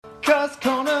Cuss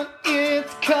Corner,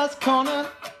 it's Cuss Corner.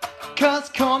 Cuss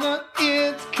Corner,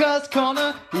 it's Cuss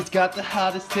Corner. He's got the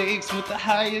hottest takes with the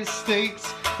highest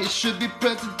stakes. He should be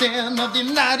president of the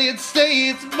United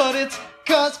States, but it's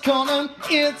Cuss Corner,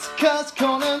 it's Cuss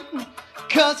Corner.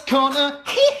 Cuss Corner,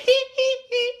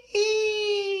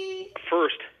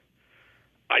 First,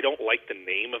 I don't like the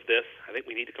name of this. I think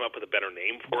we need to come up with a better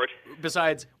name for it.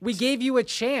 Besides, We gave you a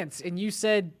chance, and you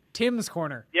said Tim's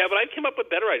Corner. Yeah, but I came up with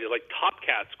better ideas. Like Top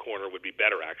Cat's Corner would be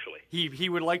better, actually. he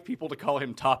would like people to call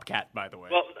him Top Cat, by the way.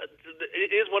 Well,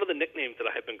 it is one of the nicknames that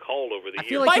I have been called over the I years.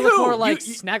 feel like By you look who? more like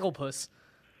You- Snagglepuss.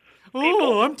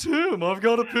 Oh, I'm Tim. I've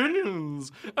got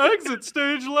opinions. Exit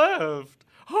stage left.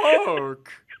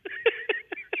 Hark.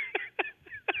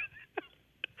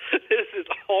 This is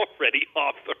already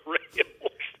off the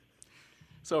rails.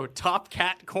 So, Top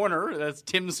Cat Corner, that's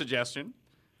Tim's suggestion.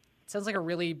 Sounds like a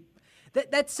really...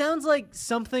 That sounds like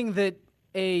something that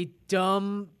a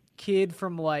dumb kid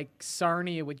from, like,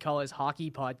 Sarnia would call his hockey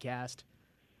podcast.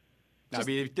 I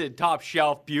mean, the top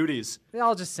shelf beauties. It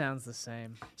all just sounds the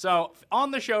same. So,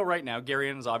 on the show right now,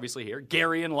 Garyon is obviously here.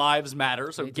 Garyon Lives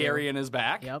Matter, so They do. Garyon is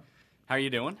back. Yep. How are you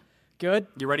doing? Good.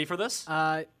 You ready for this?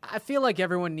 I feel like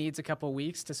everyone needs a couple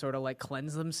weeks to sort of, like,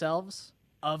 cleanse themselves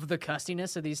of the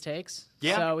custiness of these takes.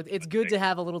 Yeah. So it's good to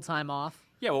have a little time off.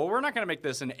 Yeah, well, we're not going to make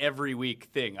this an every week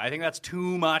thing. I think that's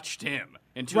too much Tim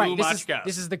and too Right. much Gus.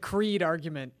 This is the creed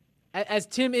argument. As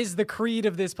Tim is the creed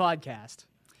of this podcast.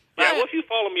 Yeah, well, if you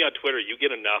follow me on Twitter, you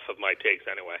get enough of my takes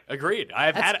anyway. Agreed.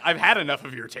 I've had enough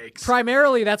of your takes.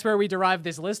 Primarily, that's where we derive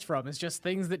this list from. It's just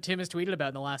things that Tim has tweeted about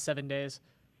in the last 7 days.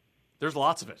 There's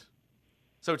lots of it.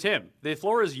 So, Tim, the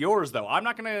floor is yours, though. I'm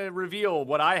not going to reveal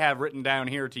what I have written down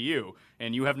here to you,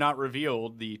 and you have not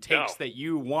revealed the takes that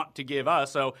you want to give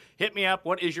us. So, hit me up.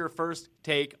 What is your first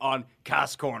take on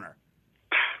Cuss Corner?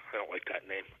 I don't like that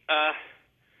name.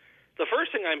 The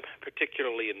first thing I'm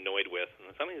particularly annoyed with,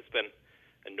 and something that's been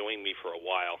annoying me for a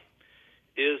while,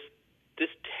 is this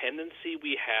tendency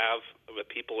we have that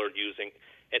people are using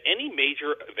at any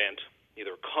major event,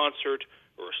 either a concert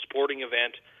or a sporting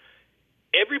event.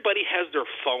 Everybody has their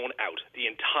phone out the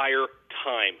entire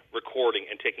time recording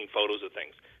and taking photos of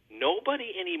things.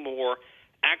 Nobody anymore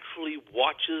actually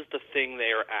watches the thing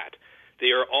they are at. They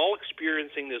are all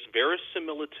experiencing this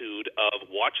verisimilitude of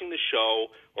watching the show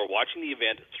or watching the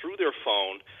event through their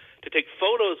phone to take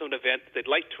photos of an event they'd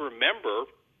like to remember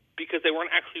because they weren't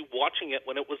actually watching it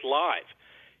when it was live.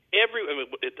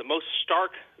 The most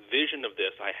stark vision of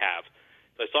this I have,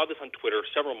 I saw this on Twitter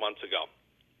several months ago,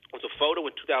 was a photo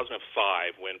in 2005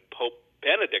 when Pope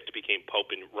Benedict became Pope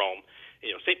in Rome.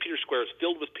 You know, St. Peter's Square is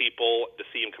filled with people to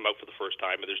see him come out for the first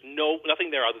time, and there's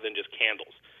nothing there other than just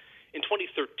candles. In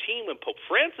 2013, when Pope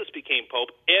Francis became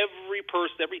Pope, every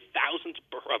thousand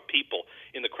of people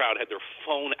in the crowd had their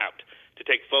phone out to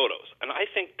take photos. And I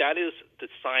think that is the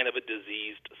sign of a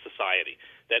diseased society,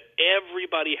 that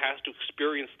everybody has to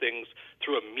experience things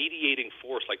through a mediating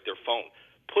force like their phone.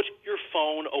 Put your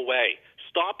phone away.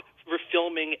 Stop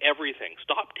refilming everything.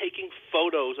 Stop taking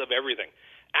photos of everything.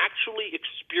 Actually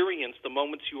experience the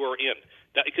moments you are in.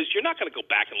 Because you're not going to go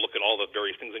back and look at all the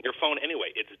various things on your phone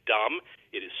anyway. It's dumb,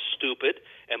 it is stupid,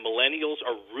 and millennials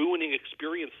are ruining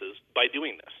experiences by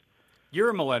doing this.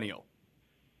 You're a millennial.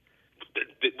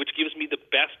 Which gives me the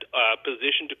best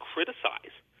position to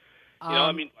criticize.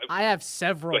 I have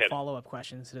several follow-up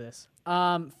questions to this.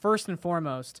 First and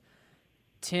foremost,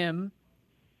 Tim,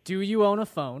 do you own a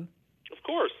phone? Of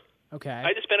course. Okay.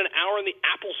 I just spent an hour in the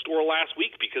Apple store last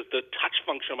week because the touch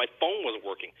function on my phone wasn't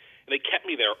working. And they kept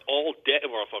me there all day,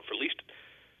 for at least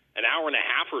an hour and a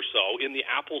half or so in the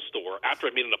Apple store after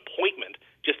I made an appointment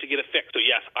just to get it fixed. So,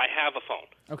 yes, I have a phone.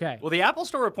 Okay. Well, the Apple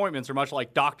Store appointments are much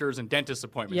like doctors and dentist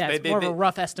appointments. Yeah, it's more of a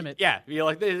rough estimate. Yeah,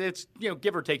 it's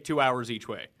give or take 2 hours each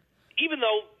way. Even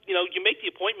though, you make the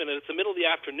appointment and it's the middle of the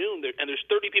afternoon and there's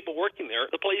 30 people working there,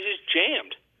 the place is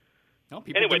jammed. No,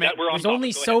 people Anyway, demand- we're on There's topic.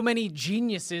 only Go so ahead. many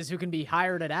geniuses who can be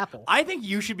hired at Apple. I think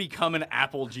you should become an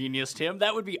Apple genius, Tim.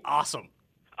 That would be awesome.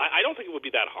 I don't think it would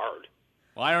be that hard.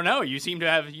 Well, I don't know. You seem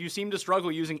to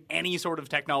struggle using any sort of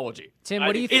technology. Tim,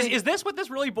 what do you think? Is this what this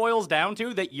really boils down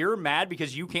to? That you're mad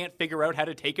because you can't figure out how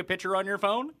to take a picture on your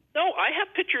phone? No, I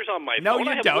have pictures on my No, phone.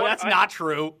 I you have don't. one- That's not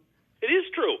true. It is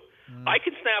true. I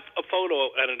can snap a photo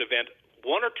at an event,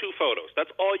 1 or 2 photos. That's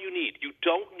all you need. You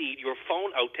don't need your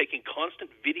phone out taking constant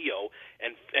video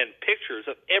and pictures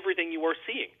of everything you are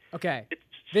seeing. Okay. It's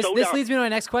This so this dumb. leads me to my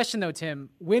next question, though, Tim.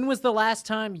 When was the last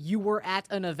time you were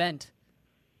at an event?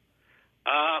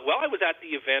 Well, I was at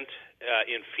the event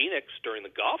in Phoenix during the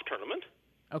golf tournament.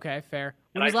 Okay, fair.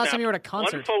 When And was the I last time you were at a snapped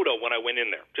concert? one photo when I went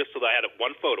in there, just so that I had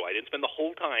one photo. I didn't spend the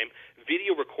whole time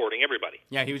video recording everybody.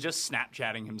 Yeah, he was just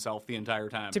Snapchatting himself the entire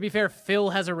time. To be fair, Phil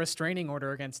has a restraining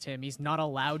order against him. He's not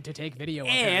allowed to take video of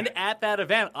him. And at that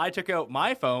event, I took out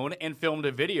my phone and filmed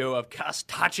a video of Cuss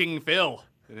touching Phil.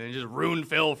 And then just ruined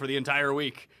Phil for the entire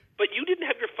week. But you didn't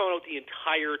have your phone out the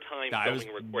entire time I was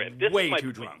filming and recording. This way is my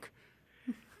too point. drunk.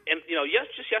 And,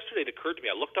 just yesterday it occurred to me,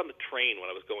 I looked on the train when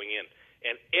I was going in,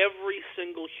 and every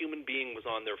single human being was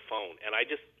on their phone. And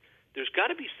there's got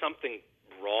to be something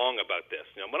wrong about this.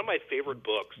 One of my favorite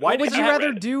books. What would you rather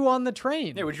read. do on the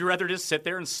train? Yeah, would you rather just sit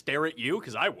there and stare at you?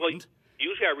 Because I wouldn't.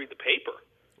 Usually I read the paper.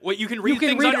 Well, you can read You can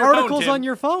things read on your articles phone, Tim. on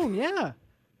your phone, yeah.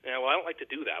 Yeah, well, I don't like to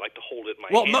do that. I like to hold it in my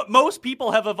Well, hand. most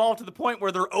people have evolved to the point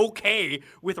where they're okay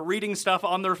with reading stuff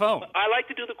on their phone. I like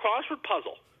to do the crossword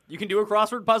puzzle. You can do a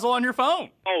crossword puzzle on your phone.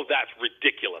 Oh, that's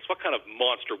ridiculous. What kind of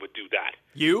monster would do that?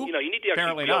 You? You need to actually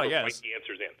Apparently be able not, to yes. write the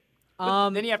answers in. But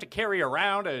then you have to carry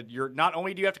around not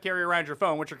only do you have to carry around your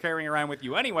phone, which you're carrying around with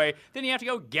you anyway, then you have to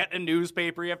go get a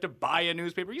newspaper, you have to buy a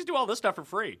newspaper. You just do all this stuff for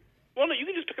free. Well, no, you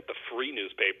can just pick up the free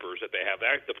newspapers that they have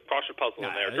there, the crossword puzzle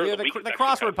in there. During The week, it's the actually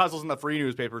crossword kind of- puzzles and the free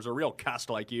newspapers are real cussed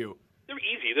like you. They're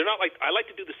easy. They're not like, I like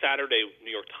to do the Saturday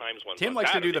New York Times ones. Tim on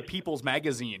likes to do the Saturdays. People's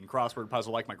Magazine crossword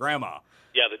puzzle like my grandma.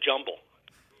 Yeah, the jumble.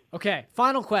 Okay,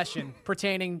 final question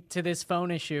pertaining to this phone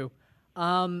issue.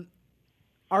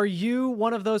 Are you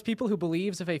one of those people who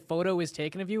believes if a photo is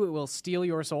taken of you, it will steal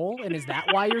your soul? And is that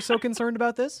why you're so concerned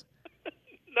about this?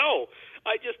 No,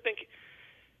 I just think,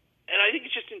 and I think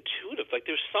it's just intuitive. Like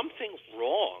there's something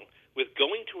wrong with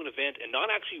going to an event and not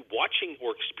actually watching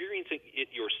or experiencing it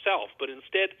yourself, but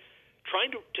instead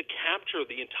trying to capture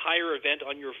the entire event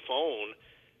on your phone,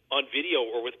 on video,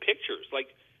 or with pictures.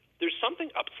 Like there's something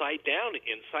upside down,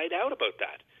 inside out about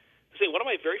that. Say one of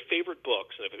my very favorite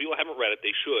books, and if people haven't read it,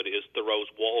 they should, is Thoreau's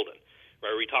Walden,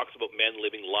 where he talks about men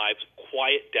living lives of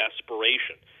quiet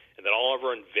desperation, and that all of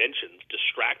our inventions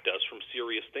distract us from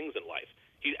serious things in life.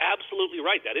 He's absolutely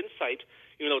right. That insight,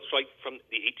 even though it's like from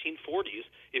the 1840s,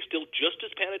 is still just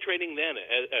as penetrating then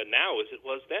now as it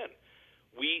was then.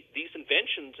 These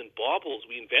inventions and baubles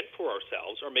we invent for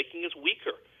ourselves are making us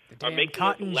weaker, are damn making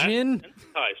us cotton less gin.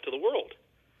 sensitized to the world.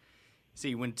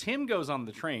 See, when Tim goes on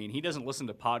the train, he doesn't listen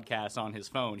to podcasts on his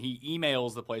phone. He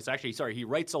emails the place. Actually, sorry, he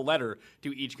writes a letter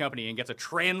to each company and gets a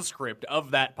transcript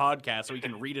of that podcast so he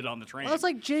can read it on the train. Well, it's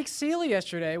like Jake Seeley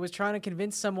yesterday was trying to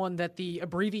convince someone that the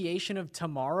abbreviation of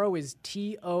tomorrow is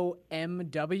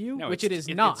TOMW, No, which it's- it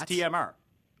is not. It's TMR.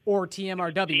 Or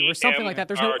TMRW or something like that.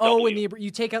 There's no O in the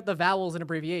you take out the vowels and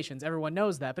abbreviations. Everyone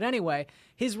knows that. But anyway,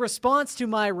 his response to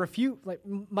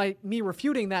me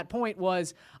refuting that point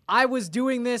was, I was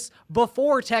doing this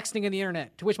before texting and the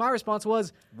internet. To which my response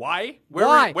was, Why?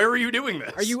 Why? Where are you doing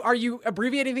this? are you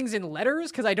abbreviating things in letters?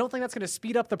 Because I don't think that's going to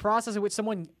speed up the process in which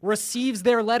someone receives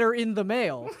their letter in the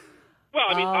mail. Well,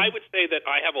 I mean, I would say that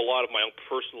I have a lot of my own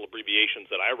personal abbreviations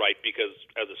that I write because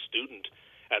as a student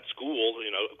at school,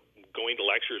 going to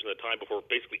lectures in the time before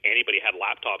basically anybody had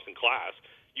laptops in class,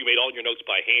 you made all your notes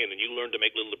by hand and you learned to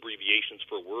make little abbreviations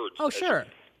for words. Oh, sure.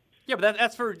 Yeah, but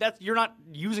that's you're not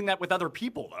using that with other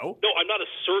people, though. No, I'm not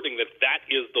asserting that that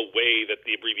is the way that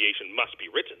the abbreviation must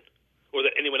be written or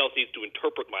that anyone else needs to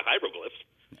interpret my hieroglyphs.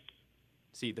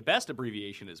 See, the best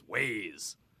abbreviation is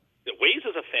Waze. Waze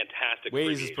is a fantastic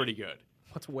Waze abbreviation. is pretty good.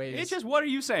 What's Waze? It's just, what are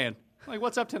you saying? Like,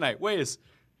 what's up tonight? Waze.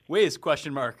 Waze,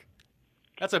 question mark.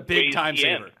 That's a big Waze time TM.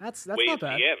 saver. That's Waze not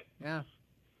bad. TM. Yeah.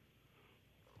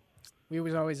 We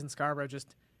was always in Scarborough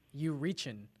just you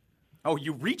reaching. Oh,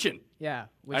 you reaching. Yeah,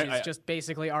 which I- is just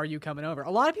basically, are you coming over? A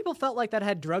lot of people felt like that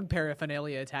had drug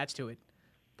paraphernalia attached to it.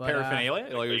 But,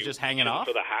 Paraphernalia? Like it was just hanging off?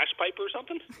 For the hash pipe or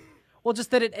something? well,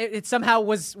 just that it somehow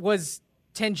was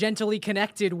tangentially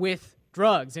connected with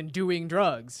drugs and doing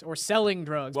drugs or selling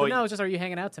drugs. Well, but no, it's just, are you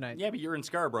hanging out tonight? Yeah, but you're in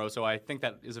Scarborough, so I think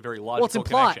that is a very Well, logical it's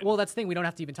implied. connection. Well, that's the thing. We don't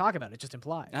have to even talk about it. It's just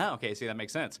implied. Ah, okay, see, that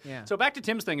makes sense. Yeah. So back to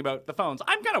Tim's thing about the phones.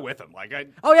 I'm kind of with him. Like,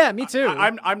 Oh, yeah, me too.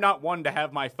 I'm not one to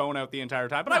have my phone out the entire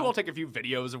time, but I will take a few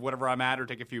videos of whatever I'm at or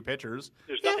take a few pictures.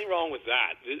 There's nothing wrong with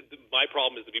that. My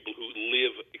problem is the people who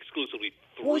live exclusively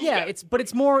through Well, yeah, that.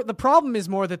 it's more, the problem is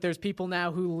more that there's people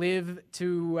now who live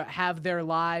to have their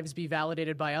lives be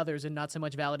validated by others and not so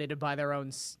much validated by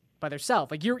by their self.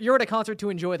 Like you're at a concert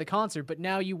to enjoy the concert, but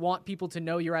now you want people to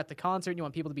know you're at the concert. You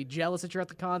want people to be jealous that you're at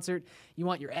the concert. You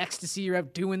want your ex to see you're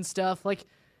out doing stuff. Like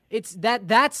it's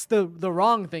that's the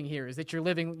wrong thing here, is that you're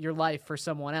living your life for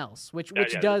someone else, which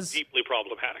does deeply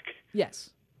problematic.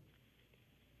 yes.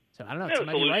 So I don't know. The Tim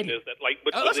might be right solution here. is that, like,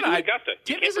 but listen, they do Augusta.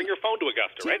 Tim You can't isn't- bring your phone to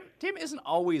Augusta, right? Tim isn't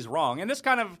always wrong, and this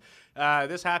kind of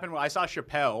this happened when I saw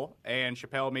Chappelle, and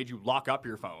Chappelle made you lock up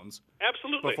your phones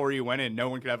Absolutely. before you went in. No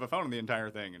one could have a phone in the entire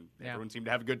thing, and Yeah. everyone seemed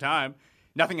to have a good time.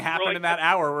 Nothing happened like in that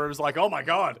hour where it was like, oh my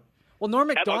god. Well, Norm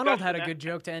How about Macdonald Gus had a Van good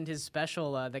joke to end his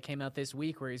special that came out this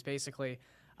week, where he's basically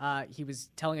he was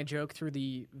telling a joke through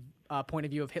the point of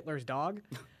view of Hitler's dog,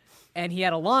 and he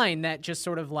had a line that just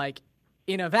sort of like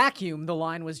in a vacuum, the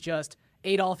line was just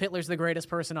Adolf Hitler's the greatest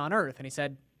person on earth, and he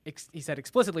said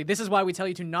explicitly, "This is why we tell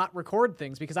you to not record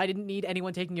things, because I didn't need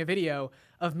anyone taking a video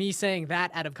of me saying that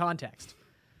out of context."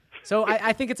 So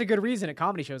I think it's a good reason at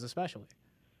comedy shows, especially.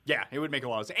 Yeah, it would make a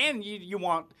lot of sense. And you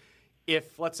want,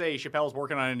 if, let's say, Chappelle's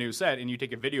working on a new set and you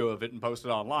take a video of it and post it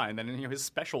online, then his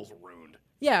special's ruined.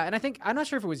 Yeah, and I think, I'm not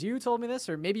sure if it was you who told me this,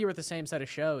 or maybe you were at the same set of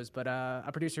shows, but a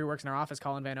producer who works in our office,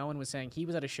 Colin Van Owen, was saying he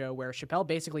was at a show where Chappelle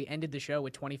basically ended the show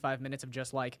with 25 minutes of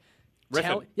just like...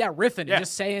 riffing. Riffing, Yeah. and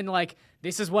just saying like,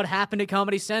 this is what happened at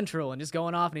Comedy Central, and just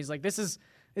going off, and he's like, this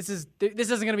isn't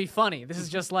going to be funny. This is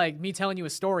just like me telling you a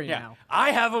story now.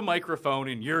 I have a microphone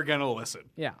and you're going to listen.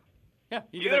 Yeah. Yeah.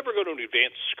 You ever go to an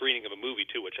advanced screening of a movie,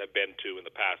 too, which I've been to in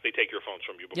the past. They take your phones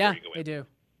from you before Yeah, you go in. they do.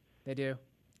 They do.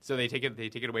 So they take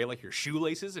it away like your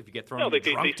shoelaces if you get thrown No, in they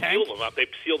the drunk tank? seal them up. They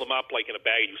seal them up like in a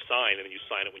bag you sign, and then you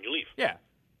sign it when you leave. Yeah.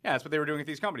 Yeah, that's what they were doing at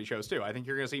these comedy shows, too. I think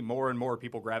you're going to see more and more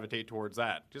people gravitate towards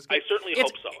that. I certainly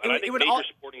hope so. And I think major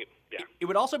sporting... Yeah. It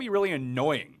would also be really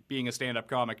annoying being a stand-up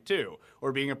comic, too,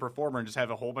 or being a performer and just have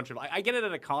a whole bunch of... I get it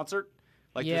at a concert.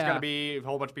 Like, there's going to be a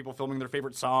whole bunch of people filming their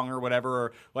favorite song or whatever.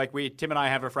 Or, like, Tim and I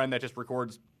have a friend that just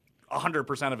records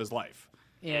 100% of his life.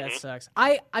 Yeah, it sucks.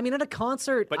 I mean, at a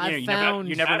concert, But, I found...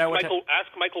 you never know what...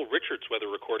 Ask Michael Richards whether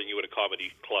recording you at a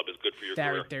comedy club is good for your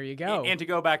career. There you go. And to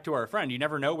go back to our friend, you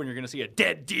never know when you're going to see a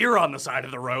dead deer on the side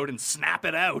of the road and snap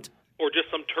it out. Or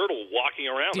just some turtle walking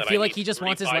around. Do you feel like he just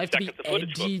wants his life to be Ed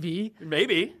TV?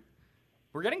 Maybe.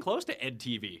 We're getting close to Ed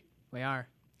TV. We are.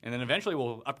 And then eventually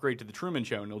we'll upgrade to the Truman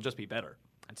Show, and it'll just be better.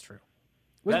 That's true.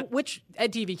 Which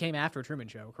Ed TV came after Truman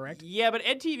Show, correct? Yeah, but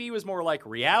Ed TV was more like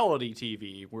reality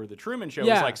TV, where the Truman Show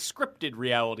was like scripted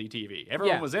reality TV.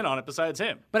 Everyone was in on it besides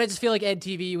him. But I just feel like Ed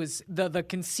TV was the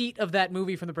conceit of that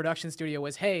movie from the production studio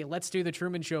was, hey, let's do the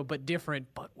Truman Show, but different,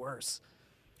 but worse.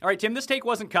 All right, Tim, this take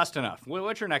wasn't cussed enough.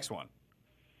 What's your next one?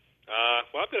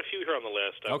 Well, I've got a few here on the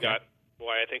list. I've got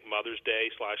why I think Mother's Day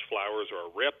 / flowers are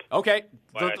a rip. Okay.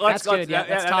 That's good. Yeah,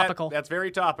 that's topical. That's very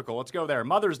topical. Let's go there.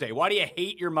 Mother's Day. Why do you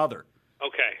hate your mother?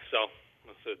 Okay, so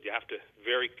you have to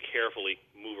very carefully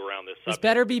move around this subject. This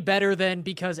better be better than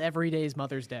because every day is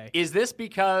Mother's Day. Is this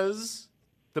because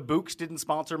the Books didn't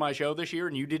sponsor my show this year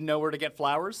and you didn't know where to get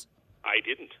flowers? I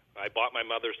didn't. I bought my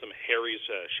mother some Harry's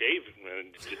shave,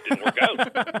 and it just didn't work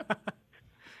out.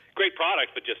 Great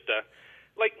product, but just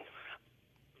like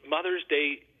Mother's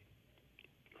Day.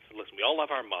 Listen, we all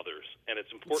love our mothers, and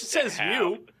it's important to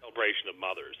have a celebration of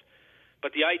mothers.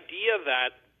 But the idea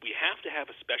that we have to have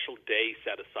a special day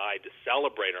set aside to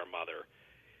celebrate our mother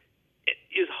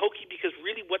is hokey, because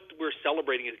really what we're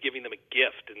celebrating is giving them a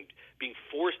gift, and being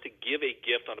forced to give a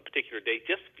gift on a particular day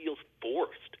just feels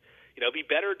forced. You know, it'd be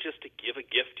better just to give a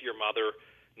gift to your mother,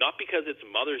 not because it's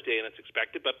Mother's Day and it's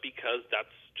expected, but because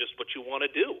that's just what you want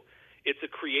to do. It's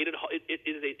a created,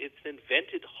 it's an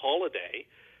invented holiday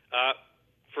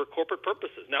for corporate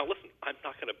purposes. Now, listen, I'm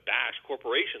not going to bash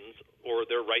corporations or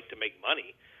their right to make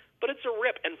money, but it's a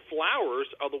rip. And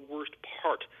flowers are the worst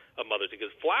part of Mother's Day,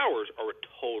 because flowers are a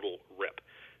total rip.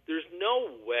 There's no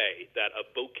way that a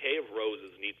bouquet of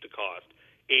roses needs to cost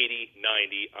 $80,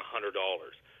 $90, $100,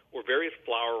 or various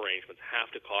flower arrangements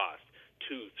have to cost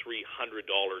 $200, $300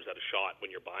 at a shot when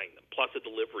you're buying them, plus a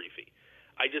delivery fee.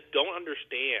 I just don't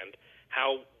understand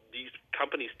how these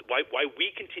companies, why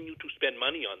we continue to spend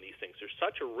money on these things. They're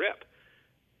such a rip.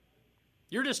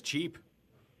 You're just cheap.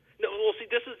 No, well, see,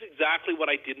 this is exactly what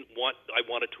I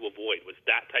wanted to avoid, was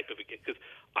that type of a gift, because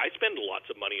I spend lots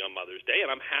of money on Mother's Day,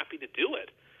 and I'm happy to do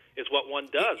it. Is what one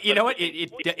does. You know what?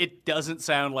 It doesn't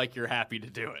sound like you're happy to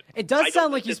do it. It does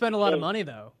sound like you spend a lot of money,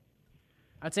 though.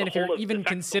 I'd say if you're even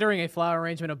considering a flower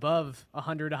arrangement above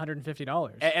 $100,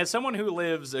 $150. As someone who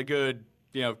lives a good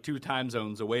 2 time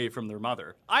zones away from their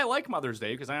mother, I like Mother's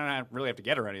Day because I don't really have to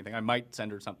get her anything. I might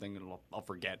send her something and I'll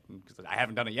forget because I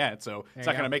haven't done it yet, so it's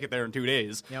not going to make it there in 2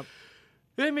 days. Yep.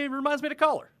 It reminds me to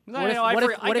call her. I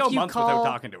go months without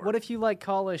talking to her. What if you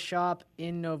call a shop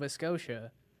in Nova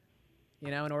Scotia,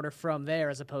 and order from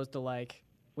there, as opposed to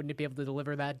wouldn't it be able to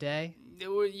deliver that day?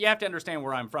 You have to understand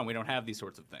where I'm from. We don't have these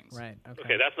sorts of things. Right.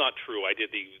 Okay, that's not true. I did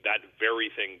that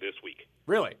very thing this week.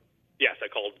 Really? Yes, I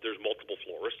called. There's multiple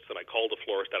florists, and I called a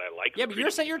florist that I like. Yeah,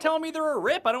 but you're telling me they're a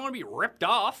rip. I don't want to be ripped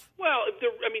off. Well,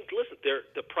 listen,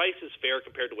 the price is fair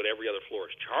compared to what every other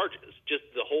florist charges. Just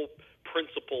the whole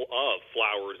principle of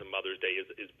flowers and Mother's Day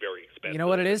is very expensive. You know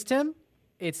what it is, Tim?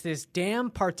 It's this damn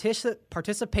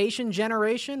participation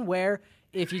generation where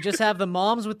if you just have the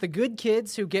moms with the good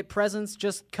kids who get presents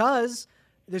just 'cause,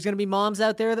 there's going to be moms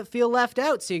out there that feel left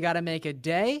out. So you got to make a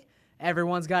day.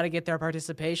 Everyone's got to get their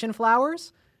participation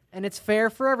flowers, and it's fair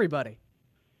for everybody.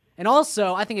 And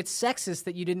also, I think it's sexist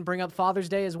that you didn't bring up Father's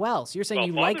Day as well. So you're saying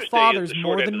you like fathers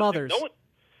more than mothers.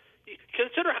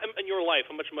 Consider in your life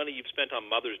how much money you've spent on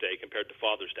Mother's Day compared to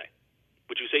Father's Day.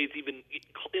 Would you say it's even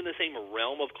in the same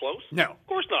realm of close? No. Of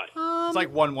course not. It's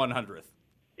like 1/100th.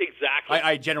 Exactly.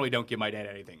 I generally don't give my dad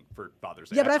anything for Father's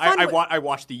Day. Yeah, but I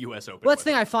watched the U.S. Open. Well, that's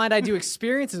the thing. I find I do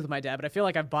experiences with my dad, but I feel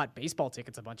like I've bought baseball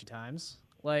tickets a bunch of times.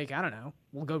 Like, I don't know.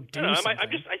 We'll go do something. I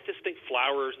just think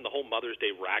flowers and the whole Mother's Day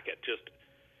racket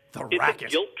The racket.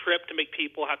 It's a guilt trip to make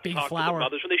people have to Big talk flower. to their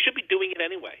mothers, when they should be doing it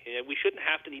anyway. We shouldn't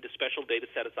have to need a special day to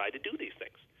set aside to do these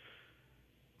things.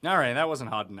 All right, that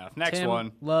wasn't hot enough. Next Tim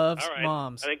one. loves All right.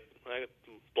 moms. I think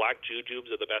black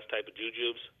jujubes are the best type of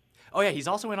jujubes. Oh, yeah, he's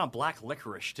also in on black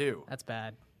licorice, too. That's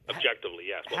bad. Objectively,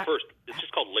 yes. Well, first, it's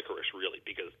just called licorice, really,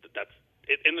 because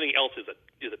anything else is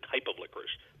a type of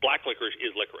licorice. Black licorice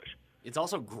is licorice. It's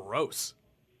also gross.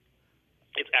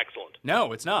 It's excellent.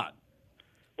 No, it's not.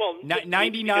 Well,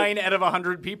 99 out of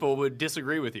 100 people would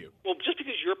disagree with you. Well, just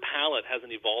because your palate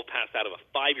hasn't evolved past that of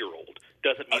a 5-year-old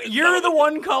doesn't mean it's You're not the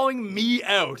one calling me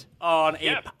out on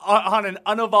Yes. on an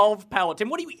unevolved palate. Tim,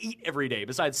 what do you eat every day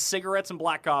besides cigarettes and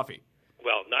black coffee?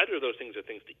 Well, neither of those things are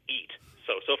things to eat.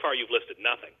 So far you've listed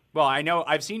nothing. Well, I know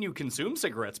I've seen you consume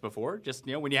cigarettes before. Just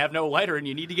when you have no lighter and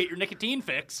you need to get your nicotine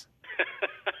fix.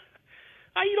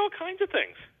 I eat all kinds of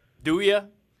things. Do you?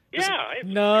 Yeah, I have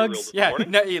Nugs. cereal this Yeah,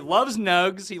 morning. no, he loves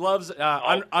nugs. He loves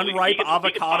unripe we can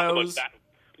avocados.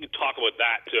 We can talk about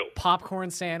that too. Popcorn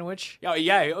sandwich. Oh,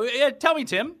 yeah. Tell me,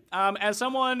 Tim, as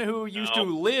someone who used to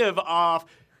live off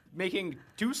making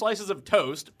 2 slices of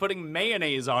toast, putting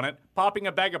mayonnaise on it, popping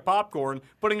a bag of popcorn,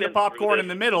 putting the Been popcorn through in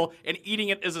the middle, and eating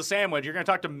it as a sandwich, you're going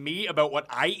to talk to me about what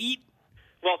I eat?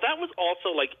 Well, that was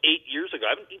also like 8 years ago. I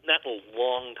haven't eaten that in a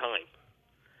long time.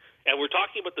 And we're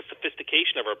talking about the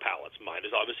sophistication of our palates. Mine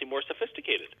is obviously more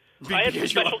sophisticated. I had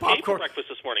Because you Special love K for popcorn. breakfast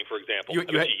this morning, for example. You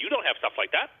You don't have stuff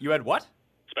like that. You had what?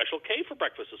 Special K for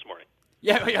breakfast this morning.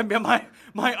 Yeah,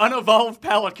 my unevolved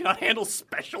palate cannot handle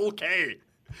Special K.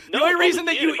 The No, only it reason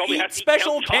probably that did. you It probably eat has to eat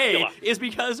Special Count K Chocula. is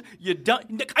because you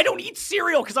don't. I don't eat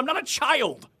cereal because I'm not a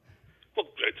child. Well,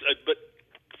 but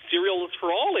cereal is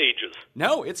for all ages.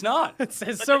 No, it's not. It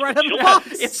says so right on the Yeah,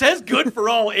 box. It says good for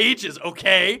all ages,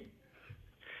 okay?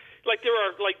 Like there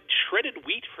are like shredded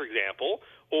wheat, for example,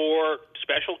 or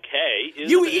Special K.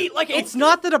 You eat like It's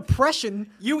not the depression.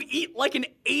 You eat like an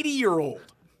 80-year-old.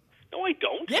 No, I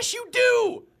don't. Yes, you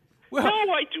do. Well,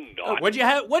 No, I do not. what'd you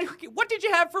have? What did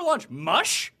you have for lunch?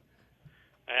 Mush?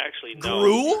 I actually know.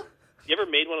 Gruel? You ever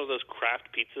made one of those craft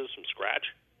pizzas from scratch,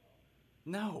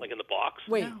 No. like in the box?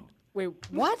 Wait,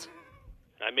 what?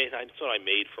 That's what I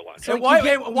made for lunch. So why?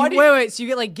 Wait. So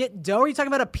you get dough? Or are you talking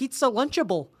about a pizza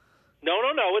Lunchable? No.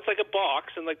 It's like a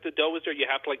box, and like the dough is there. You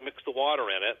have to like mix the water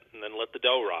in it, and then let the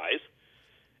dough rise.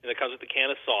 And it comes with the can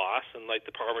of sauce and like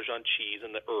the Parmesan cheese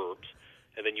and the herbs,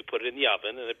 and then you put it in the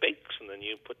oven and it bakes, and then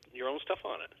you put your own stuff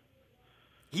on it.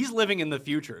 He's living in the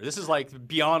future. This is like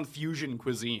beyond fusion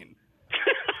cuisine.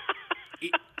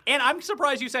 And I'm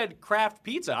surprised you said craft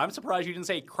pizza. I'm surprised you didn't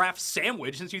say craft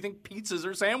sandwich, since you think pizzas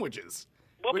are sandwiches.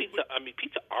 Well,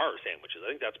 pizza are sandwiches. I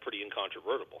think that's pretty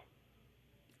incontrovertible.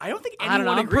 I don't think I don't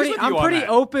know. anyone agrees with you I'm on pretty that.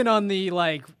 open on the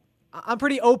I'm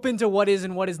pretty open to what is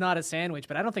and what is not a sandwich,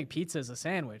 but I don't think pizza is a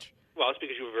sandwich. Well, it's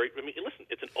because you were listen,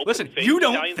 it's an open Listen, faced you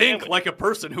don't Italian think sandwich. like a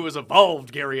person who has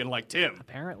evolved, Gary, and like Tim.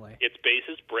 Apparently. Its base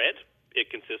is bread.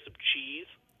 It consists of cheese.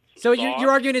 So sauce,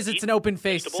 your argument is it's meat, an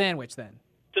open-faced vegetable. sandwich then?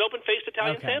 It's an open-faced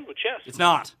Italian Okay. sandwich, yes. It's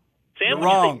not. Sandwich You're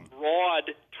wrong. is a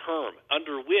broad term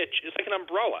under which it's like an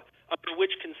umbrella, under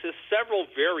which consists several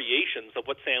variations of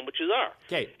what sandwiches are.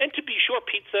 Okay. And to be sure,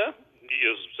 pizza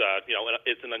is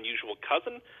it's an unusual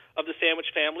cousin of the sandwich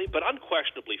family, but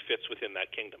unquestionably fits within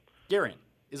that kingdom. Gary,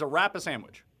 is a wrap a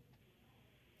sandwich?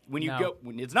 When you No. go,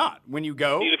 it's not. When you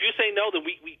go, If you say no, then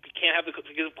we can't have the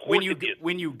because of course when you it is.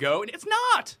 when you go, it's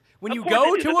not. When Of you course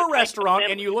go it is. to It's a a type of restaurant and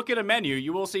sandwich. you look at a menu,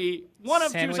 you will see one of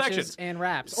two Sandwiches sections. and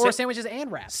wraps. Sa- Or sandwiches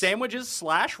and wraps. Sandwiches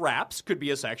 / wraps could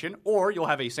be a section, or you'll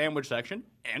have a sandwich section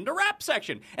and a wrap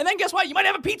section. And then guess what? You might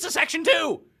have a pizza section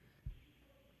too.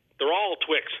 They're all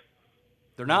Twix.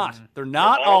 They're not. They're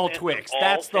not They're all all san- Twix. they're all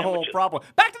That's the whole sandwiches. problem.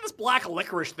 Back to this black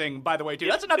licorice thing, by the way, too.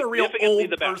 That's another real Significantly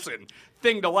old the best. person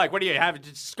thing to like. What do you have?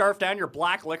 To scarf down your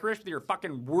black licorice with your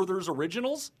fucking Werther's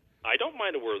Originals? I don't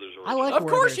mind a Werther's I original. like Of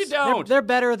course Werther's. you don't. They're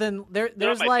better than there's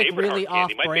Not my like favorite really hard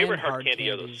candy. My off-brand favorite hard hard candy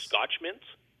are candies. those Scotch mints.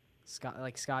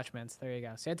 Like Scotch mints. There you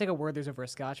go. See, I'd take a Werther's over a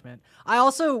Scotch mint. I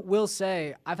also will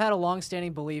say I've had a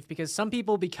long-standing belief because some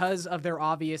people, because of their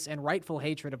obvious and rightful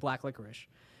hatred of black licorice,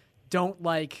 don't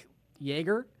like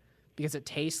Jaeger because it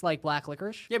tastes like black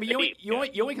licorice. Yeah, but you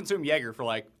only consume Jaeger for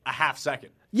like a half second.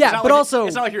 Yeah, It's not but like also-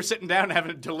 it's not like you're sitting down and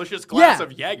having a delicious glass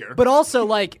of Jaeger. But also,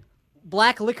 like,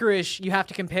 black licorice you have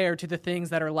to compare to the things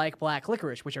that are like black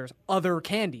licorice, which are other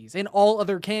candies. And all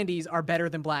other candies are better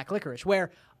than black licorice,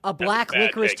 where a black bad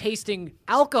licorice take. tasting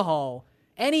alcohol,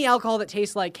 any alcohol that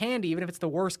tastes like candy, even if it's the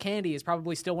worst candy, is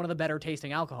probably still one of the better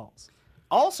tasting alcohols.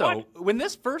 Also, when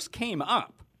this first came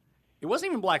up, it wasn't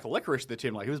even black licorice that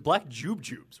Tim liked. It was black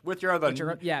jubes, which are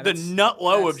the nut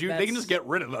low of jubes. They can just get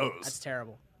rid of those. That's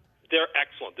terrible. They're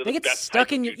excellent. They're They the get best stuck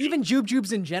type in of your, jujube. even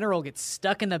jubes in general get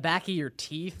stuck in the back of your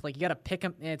teeth. Like, you got to pick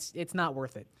them. It's not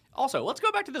worth it. Also, let's go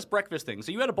back to this breakfast thing.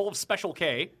 So you had a bowl of Special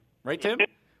K, right, Tim?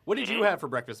 What did you have for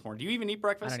breakfast this morning? Do you even eat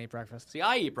breakfast? I don't eat breakfast. See,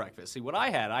 I eat breakfast. See, what I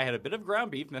had a bit of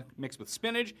ground beef mixed with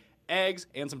spinach, eggs,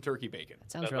 and some turkey bacon.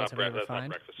 Sounds That's not, relatively that's not refined.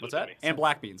 breakfast What's food to that? me. And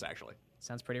black beans, actually.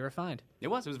 Sounds pretty refined. It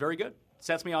was very good.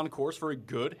 Sets me on course for a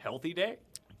good, healthy day.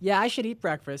 Yeah, I should eat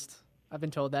breakfast. I've been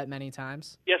told that many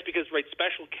times. Yes, because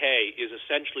Special K is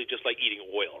essentially just like eating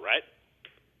oil, right?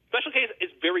 Special K is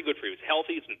very good for you. It's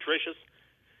healthy. It's nutritious.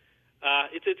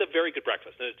 It's a very good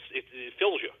breakfast. And it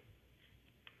fills you.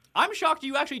 I'm shocked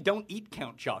you actually don't eat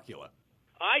Count Chocula.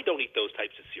 I don't eat those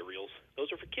types of cereals.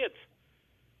 Those are for kids.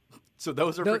 So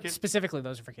those are for kids? Specifically,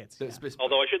 those are for kids. Yeah.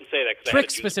 Although I shouldn't say that because I had a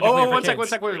Tricks juice specifically Oh, for one kids.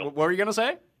 sec. What were you going to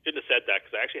say? Shouldn't have said that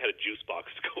because I actually had a juice box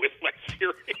to go with my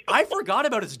cereal. I forgot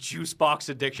about his juice box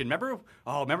addiction.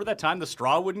 Remember that time the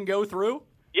straw wouldn't go through?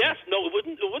 Yes, no, it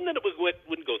wouldn't. It wasn't that it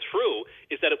wouldn't go through.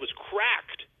 Is that it was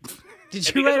cracked. Did And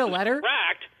you because write a it was letter?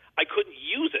 Cracked. I couldn't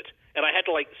use it, and I had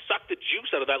to suck the juice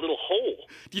out of that little hole.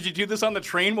 Did you do this on the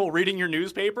train while reading your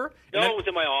newspaper? No, it was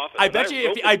in my office. I And bet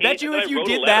you if you wrote a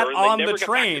did letter, that and they on never the got back to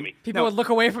train, me. People would look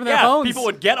away from their yeah, phones. people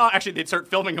would get on. Actually, they'd start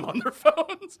filming them on their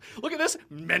phones. Look at this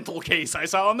mental case I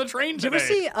saw on the train Did you today.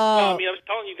 ever see? Well, I mean, I was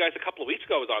telling you guys a couple of weeks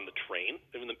ago. I was on the train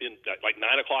in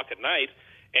 9 o'clock at night,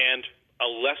 and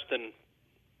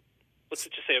let's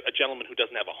just say a gentleman who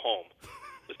doesn't have a home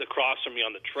was across from me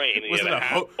on the train, and Was he it had a a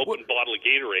half-open bottle of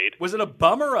Gatorade. Was it a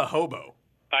bum or a hobo?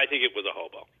 I think it was a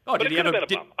hobo. Oh, but did it he could have have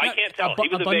been a bum. I can't tell. He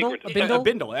was a a bundle? vagrant. A bindle? A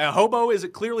bindle. A hobo is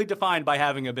clearly defined by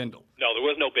having a bindle. No, there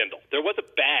was no bindle. There was a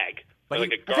bag. But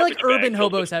like he- a I feel like garbage urban bag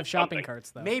filled hobos with have shopping something.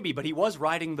 carts, though. Maybe, but he was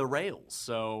riding the rails,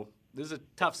 so this is a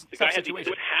tough The guy had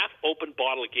situation. a half-open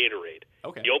bottle of Gatorade.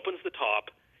 Okay. He opens the top.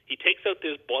 He takes out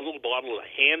this little bottle of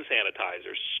hand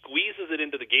sanitizer, squeezes it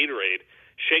into the Gatorade,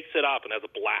 shakes it up, and has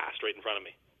a blast right in front of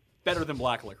me. Better than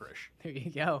black licorice. There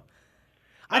you go.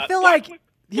 I feel black like lic-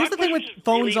 here's the black thing with licorice is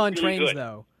phones really, on really trains, good.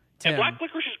 though. And Tim. black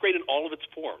licorice is great in all of its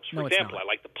forms. For No, it's example, not. I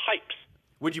like the pipes.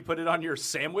 Would you put it on your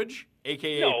sandwich,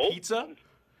 aka No. pizza?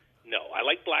 No, I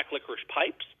like black licorice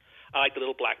pipes. I like the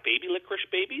little black baby licorice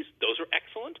babies. Those are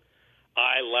excellent.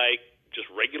 I like just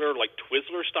regular,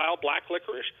 Twizzler style black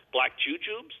licorice, black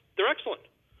jujubes. They're excellent.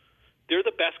 They're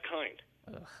the best kind.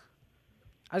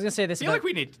 I was gonna say this I feel about like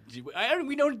we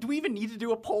need. Do we even need to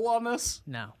do a poll on this?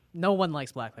 no one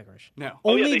likes black licorice. No.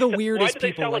 Oh, yeah, Only they the sell- why weirdest do they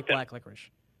people sell it like then? black licorice.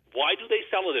 Why do they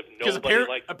sell it if Because nobody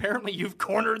likes? apparently you've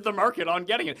cornered the market on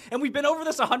getting it. And we've been over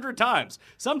this 100 times.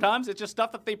 Sometimes it's just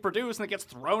stuff that they produce and it gets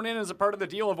thrown in as a part of the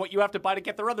deal of what you have to buy to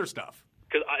get their other stuff.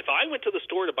 Because if I went to the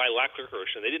store to buy black licorice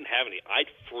and they didn't have any, I'd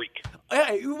freak.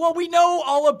 Well, we know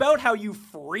all about how you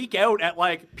freak out at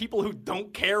people who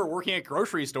don't care working at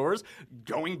grocery stores,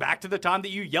 going back to the time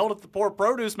that you yelled at the poor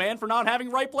produce man for not having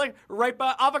ripe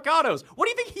avocados. What do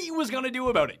you think he was going to do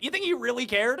about it? You think he really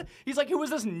cared? He's like, who was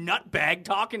this nutbag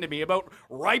talking to me about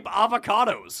ripe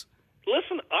avocados?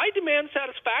 Listen, I demand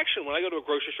satisfaction when I go to a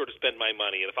grocery store to spend my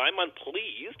money, and if I'm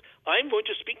unpleased, I'm going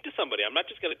to speak to somebody. I'm not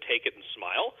just going to take it and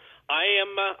smile.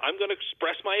 I'm going to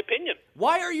express my opinion.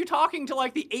 Why are you talking to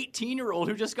the 18-year-old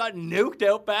who just got nuked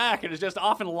out back and is just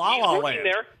off in La He's La working Land?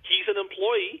 there. He's an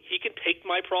employee. He can take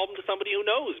my problem to somebody who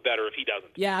knows better if he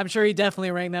doesn't. Yeah, I'm sure he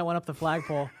definitely rang that one up the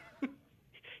flagpole.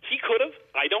 He could have.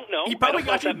 I don't know. He probably I don't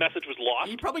know got if you- that message was lost.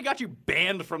 He probably got you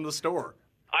banned from the store.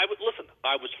 I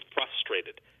was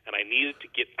frustrated, and I needed to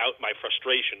get out my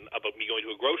frustration about me going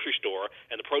to a grocery store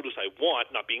and the produce I want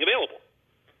not being available.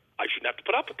 I shouldn't have to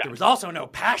put up with that. There was also no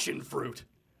passion fruit.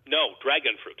 No,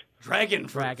 dragon fruit, Dragon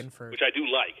fruit. Dragon fruit. which I do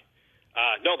like.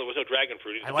 No, there was no dragon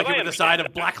fruit. I like it with the side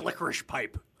of black licorice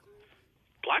pipe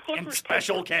black licorice and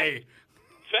Special K.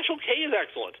 Special K is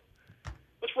excellent.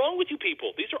 What's wrong with you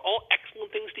people? These are all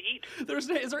excellent things to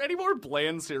eat. Is there any more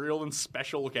bland cereal than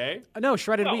Special K? No,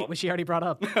 shredded No. wheat, which she already brought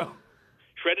up.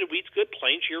 Shredded wheat's good.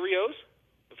 Plain Cheerios.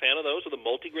 A fan of those, or the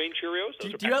multigrain Cheerios.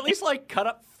 Those Do you at least cut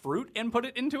up fruit and put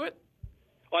it into it?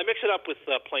 Well, I mix it up with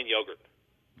plain yogurt.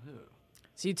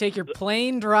 So you take your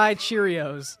plain dry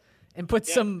Cheerios and put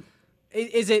some.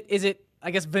 Is it? I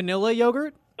guess vanilla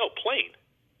yogurt. No, plain.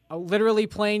 Oh, literally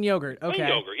plain yogurt. Okay. Plain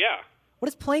yogurt, yeah. What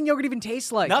does plain yogurt even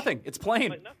taste like? Nothing. It's plain.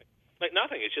 Like nothing. Like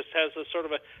nothing. It just has a sort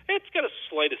of it's got a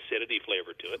slight acidity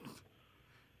flavor to it.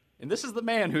 And this is the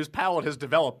man whose palate has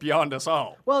developed beyond us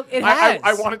all. Well, it has.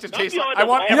 I want it to Not taste like. beyond I us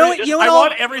want all. everything, I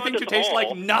want everything to Beyond us taste like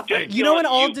all. nothing. Just You know, in beyond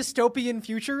all you. dystopian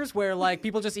futures where like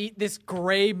people just eat this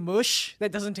gray mush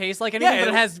that doesn't taste like anything, Yeah, but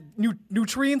it it- has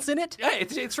nutrients in it. Yeah,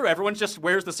 it's true. Everyone just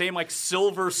wears the same like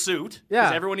silver suit. Yeah.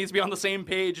 'Cause everyone needs to be on the same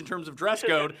page in terms of dress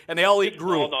code, and they all eat It's all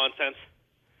gruel. nonsense.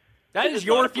 That This is is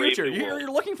your not a brave future. new You're world.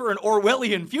 looking for an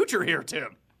Orwellian future here,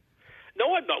 Tim.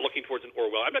 No, I'm not looking towards an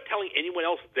Orwell. I'm not telling anyone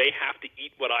else they have to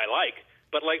eat what I like.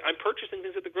 But like, I'm purchasing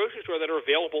things at the grocery store that are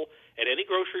available at any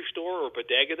grocery store or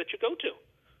bodega that you go to.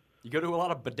 You go to a lot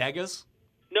of bodegas.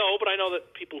 No, but I know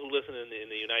that people who listen in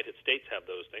the United States have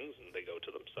those things, and they go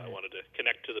to them. So I wanted to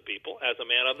connect to the people as a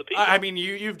man of the people. I mean,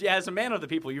 you've as a man of the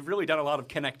people, you've really done a lot of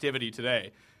connectivity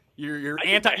today. You're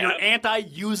I think I anti have.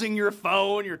 using your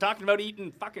phone. You're talking about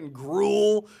eating fucking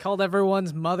gruel. Called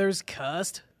everyone's mother's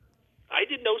cussed. I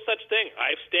did no such thing.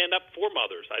 I stand up for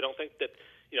mothers. I don't think that,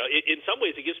 in some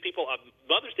ways it gives people,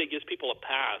 Mother's Day gives people a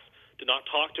pass to not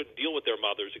talk to and deal with their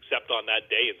mothers except on that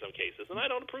day in some cases, and I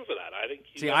don't approve of that. I think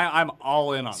See, I'm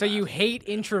all in on So that. you hate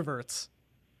introverts.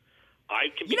 I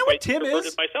can be You know what quite Tim introverted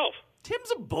is? myself.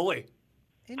 Tim's a bully.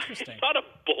 Interesting. It's not a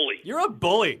bully. You're a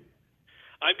bully.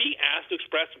 I'm being asked to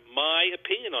express my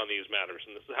opinion on these matters,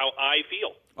 and this is how I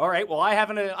feel. All right. Well, I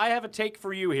have a take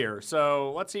for you here.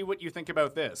 So let's see what you think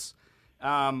about this.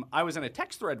 I was in a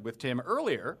text thread with Tim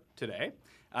earlier today,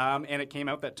 and it came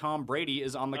out that Tom Brady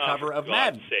is on the cover for of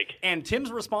God's Madden. sake. And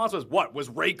Tim's response was, "What? Was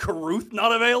Ray Caruth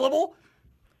not available?"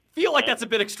 Feel like that's a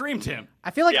bit extreme, Tim. I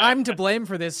feel like Yeah. I'm to blame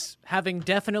for this, having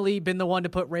definitely been the one to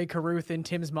put Ray Caruth in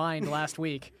Tim's mind last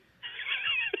week.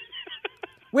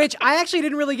 Which I actually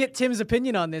didn't really get Tim's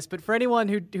opinion on this, but for anyone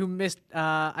who missed,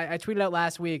 I tweeted out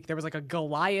last week, there was like a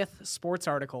Goliath sports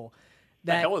article.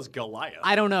 The hell is Goliath?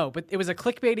 I don't know, but it was a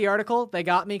clickbaity article. They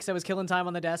got me because I was killing time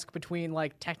on the desk between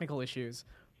like technical issues.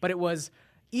 But it was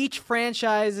each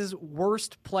franchise's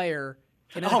worst player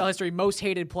in NFL history, most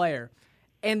hated player.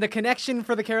 And the connection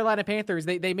for the Carolina Panthers,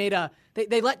 they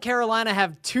let Carolina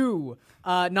have two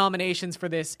nominations for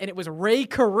this, and it was Ray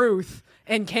Caruth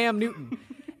and Cam Newton.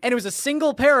 And it was a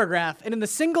single paragraph. And in the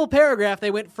single paragraph,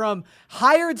 they went from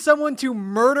hired someone to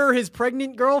murder his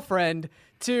pregnant girlfriend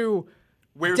to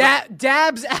Where's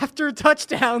dabs after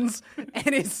touchdowns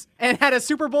and had a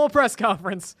Super Bowl press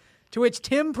conference, to which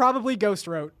Tim probably ghost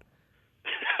wrote.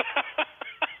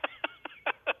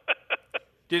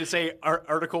 Did it say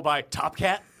article by Top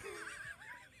Cat?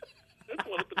 That's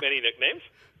one of the many nicknames.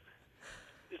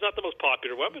 It's not the most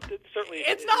popular one, but it's certainly...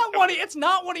 It's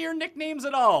not one of your nicknames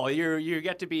at all. You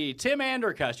get to be Tim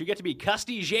Andercust. You get to be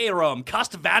Custy Jerome,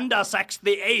 Cust Vanda Sex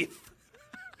the Eighth,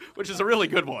 which is a really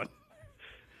good one.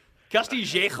 Custy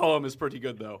Jerome is pretty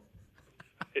good though.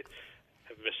 I've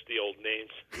missed the old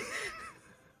names.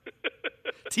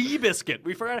 Tea Biscuit.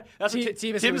 We forgot. That's what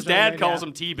Tea Biscuit Tim's was really dad good, calls yeah.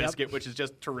 him Tea Biscuit, which is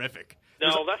just terrific.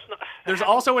 No, that's not... There's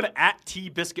also an @Tea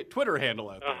Biscuit Twitter handle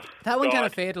out there. That one kind God.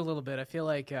 of faded a little bit. I feel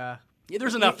like Yeah,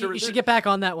 there's enough you to. should get back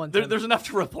on that one. Tim. There's enough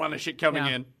to replenish it coming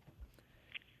Yeah. in.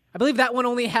 I believe that one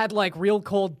only had like real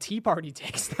cold Tea Party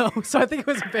takes though, so I think it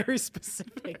was a very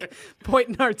specific point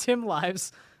in our Tim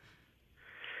lives.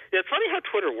 Yeah, it's funny how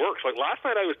Twitter works. Like last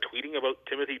night I was tweeting about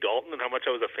Timothy Dalton and how much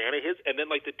I was a fan of his, and then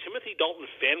like the Timothy Dalton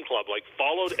fan club like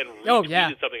followed and retweeted Oh, yeah.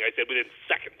 something I said within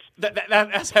seconds.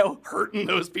 That's how hurting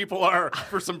those people are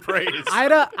for some praise. I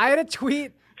had a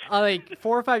tweet like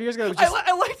 4 or 5 years ago. That was just,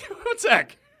 I like one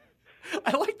sec.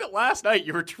 I like that last night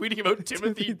you were tweeting about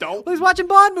Timothy Dalton. I was watching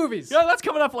Bond movies. Yeah, that's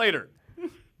coming up later.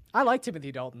 I like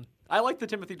Timothy Dalton. I like the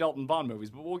Timothy Dalton Bond movies,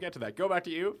 but we'll get to that. Go back to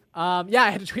you. Yeah, I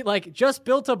had to tweet like just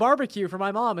built a barbecue for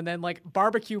my mom, and then like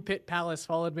Barbecue Pit Palace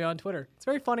followed me on Twitter. It's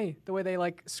very funny the way they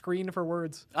like screen for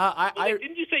words.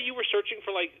 Didn't you say you were searching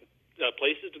for like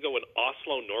places to go in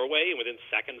Oslo, Norway, and within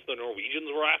seconds the Norwegians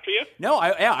were after you? No,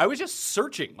 I was just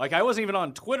searching. Like, I wasn't even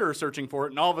on Twitter searching for it,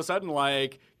 and all of a sudden,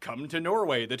 like, come to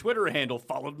Norway. The Twitter handle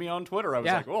followed me on Twitter. I was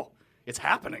Yeah. like, oh, it's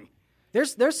happening.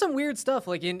 There's some weird stuff.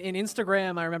 Like in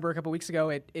Instagram, I remember a couple weeks ago,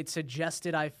 it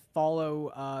suggested I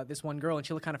follow this one girl, and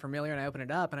she looked kind of familiar, and I opened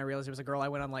it up, and I realized it was a girl I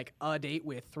went on like a date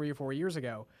with 3 or 4 years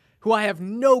ago, who I have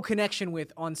no connection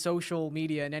with on social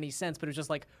media in any sense, but it was just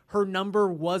like her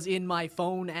number was in my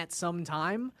phone at some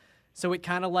time. So it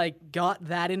kind of like got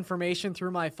that information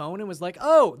through my phone and was like,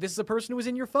 oh, this is a person who was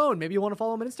in your phone. Maybe you want to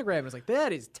follow him on Instagram. I was like,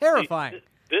 that is terrifying.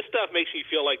 This stuff makes me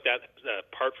feel like that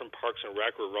part from Parks and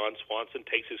Rec where Ron Swanson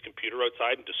takes his computer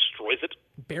outside and destroys it.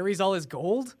 Buries all his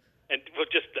gold? And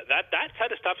just that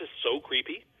kind of stuff is so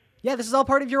creepy. Yeah, this is all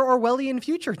part of your Orwellian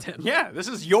future, Tim. Yeah, this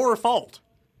is your fault.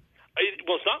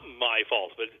 Well, it's not my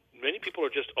fault, but many people are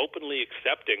just openly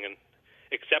accepting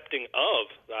of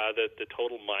the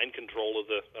total mind control of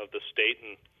the state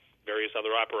and various other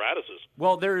apparatuses.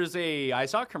 Well, I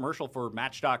saw a commercial for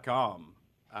Match.com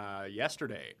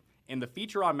yesterday, and the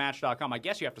feature on Match.com, I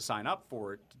guess you have to sign up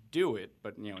for it to do it,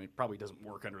 but it probably doesn't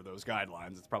work under those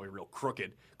guidelines. It's probably real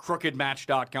crooked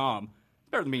Match.com.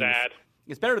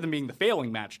 It's better than being the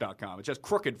failing Match.com. It's just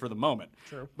crooked for the moment.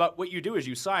 True. But what you do is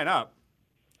you sign up,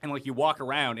 and you walk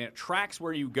around, and it tracks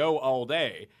where you go all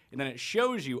day, and then it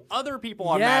shows you other people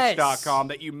on Match.com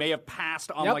that you may have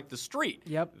passed on the street.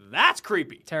 Yep. That's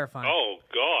creepy. Terrifying. Oh,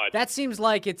 God. That seems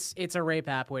like it's a rape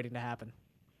app waiting to happen.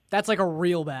 That's like a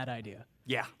real bad idea.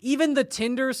 Yeah. Even the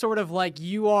Tinder sort of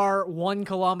you are 1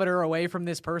 kilometer away from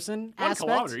this person 1 aspect.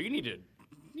 kilometer, you need to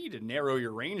narrow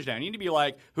your range down. You need to be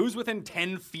like, who's within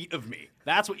 10 feet of me?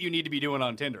 That's what you need to be doing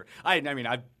on Tinder. I mean,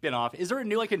 I've been off. Is there a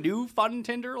new fun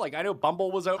Tinder? I know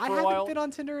Bumble was out for a while. I haven't been on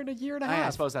Tinder in a year and a half. I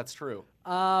suppose that's true.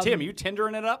 Tim, you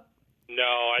Tindering it up? No,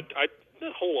 I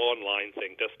the whole online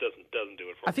thing just doesn't do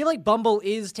it for me. I feel like Bumble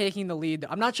is taking the lead.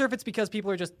 I'm not sure if it's because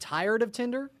people are just tired of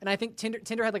Tinder, and I think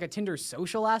Tinder had a Tinder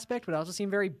social aspect, but it also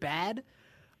seemed very bad.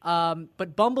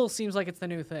 But Bumble seems like it's the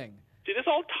new thing. See, this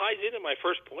all ties into my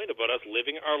first point about us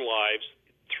living our lives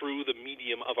through the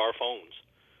medium of our phones.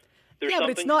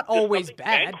 But it's not always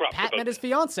bad. bankrupt Pat met his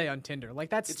fiance on Tinder.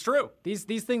 It's true. These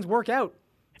things work out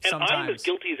sometimes. And I'm as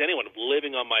guilty as anyone of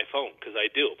living on my phone, because I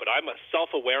do. But I'm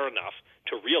self-aware enough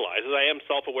to realize, as I am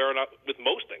self-aware enough with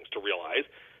most things to realize,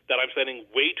 that I'm spending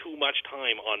way too much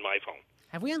time on my phone.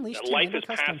 Have we unleashed That life is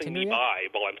Tinder on passing Tinder me yet? by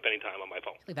while I'm spending time on my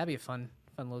phone. That'd be a fun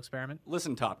little experiment.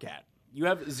 Listen, Top Cat, you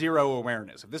have zero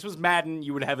awareness. If this was Madden,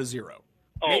 you would have a 0.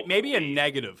 Oh, maybe a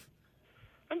negative.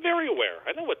 I'm very aware.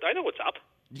 I know what's up.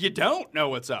 You don't know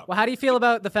what's up. Well, how do you feel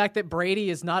about the fact that Brady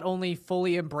is not only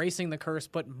fully embracing the curse,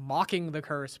 but mocking the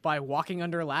curse by walking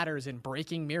under ladders and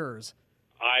breaking mirrors?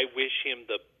 I wish him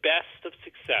the best of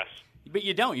success. But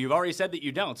you don't. You've already said that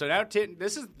you don't. So now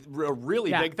this is a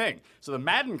really big thing. So the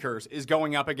Madden curse is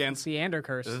going up against the Ander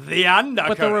curse. The Ander curse.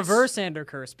 But the reverse Ander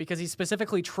curse, because he's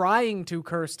specifically trying to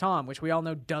curse Tom, which we all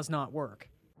know does not work.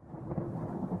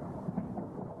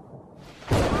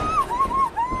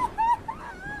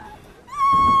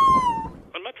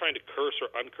 I'm not trying to curse or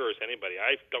uncurse anybody.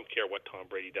 I don't care what Tom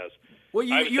Brady does. Well,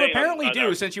 you apparently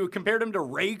do, since you compared him to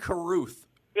Ray Caruth.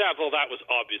 Yeah, well, that was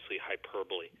obviously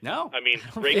hyperbly. No. I mean,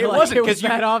 it wasn't it was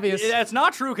that obvious. That's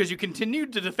not true, because you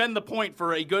continued to defend the point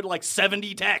for a good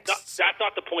 70 texts. That's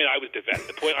not the point I was defending.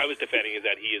 The point I was defending is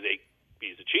that he's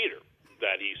a cheater,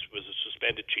 that he was a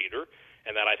suspended cheater,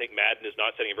 and that I think Madden is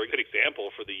not setting a very good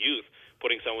example for the youth,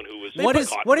 putting someone who was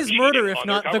what is murder if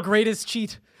not the greatest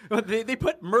cheat? They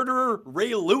put murderer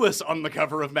Ray Lewis on the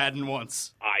cover of Madden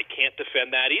once. I can't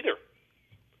defend that either.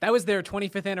 That was their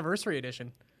 25th anniversary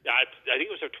edition. I think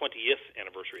it was their 20th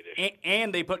anniversary edition.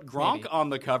 And they put Gronk on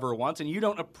the cover once, and you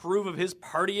don't approve of his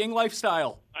partying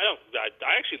lifestyle. I don't.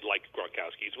 I actually like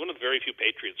Gronkowski. He's one of the very few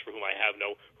Patriots for whom I have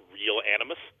no real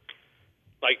animus.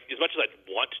 As much as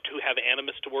I'd want to have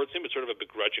animus towards him, it's sort of a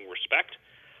begrudging respect.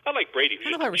 I like Brady,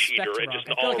 who's just a cheater and just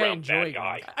an all-around bad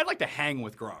guy. I'd like to hang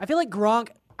with Gronk. I feel like Gronk,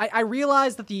 I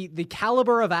realize that the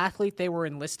caliber of athlete they were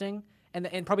enlisting,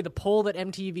 and probably the pull that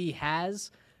MTV has,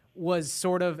 was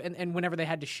sort of, and whenever they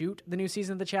had to shoot the new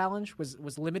season of the challenge,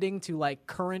 was limiting to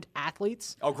current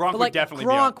athletes. Oh, Gronk would definitely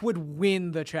Gronk would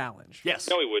win the challenge. Yes.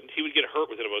 No, he wouldn't. He would get hurt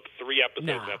within about 3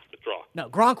 episodes after the draw. No,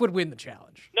 Gronk would win the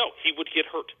challenge. No, he would get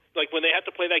hurt. When they had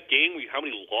to play that game, how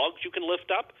many logs you can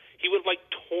lift up, he would have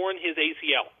torn his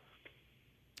ACL.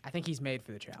 I think he's made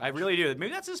for the challenge. I really do.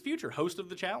 Maybe that's his future, host of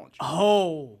the challenge.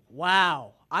 Oh,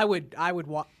 wow. I would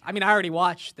watch. I mean, I already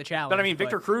watched the challenge. But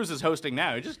Victor Cruz is hosting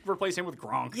now. Just replace him with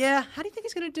Gronk. Yeah. How do you think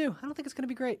he's going to do? I don't think it's going to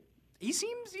be great. He's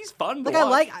fun to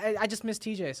watch. I just miss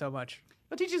TJ so much.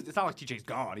 But it's not like TJ's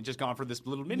gone. He's just gone for this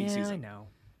little mini season. Yeah, I know.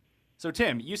 So,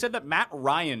 Tim, you said that Matt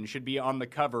Ryan should be on the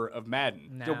cover of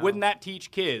Madden. No. So wouldn't that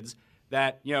teach kids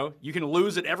that, you can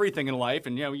lose at everything in life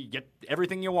and, you get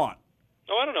everything you want?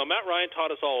 Oh, I don't know. Matt Ryan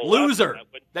taught us all loser.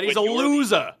 That he's a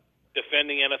loser.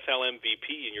 Defending NFL MVP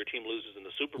and your team loses in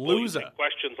the Super Bowl. Loser. You take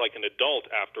questions like an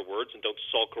adult afterwards and don't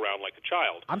sulk around like a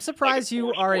child. I'm surprised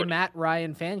you are a Matt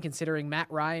Ryan fan, considering Matt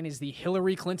Ryan is the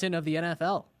Hillary Clinton of the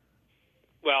NFL.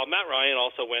 Well, Matt Ryan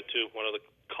also went to one of the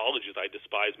colleges I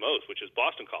despise most, which is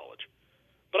Boston College.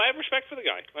 But I have respect for the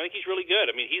guy. I think he's really good.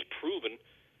 I mean, he's proven,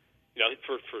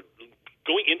 for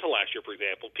going into last year, for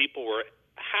example, people were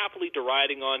happily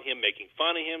deriding on him, making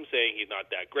fun of him, saying he's not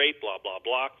that great, blah, blah,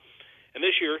 blah. And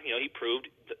this year, he proved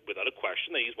without a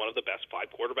question that he's one of the best 5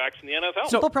 quarterbacks in the NFL.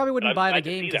 People probably wouldn't buy the I'd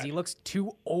game see because that. he looks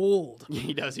too old.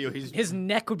 He does. His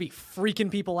neck would be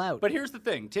freaking people out. But here's the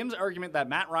thing. Tim's argument that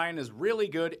Matt Ryan is really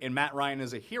good and Matt Ryan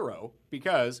is a hero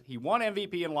because he won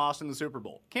MVP and lost in the Super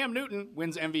Bowl. Cam Newton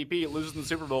wins MVP, loses in the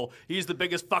Super Bowl. He's the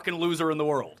biggest fucking loser in the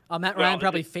world. Matt Ryan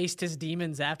probably faced his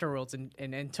demons afterwards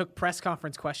and took press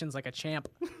conference questions like a champ.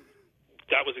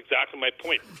 That was exactly my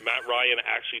point. Matt Ryan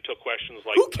actually took questions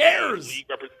like, Who cares?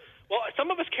 Well, some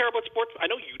of us care about sports. I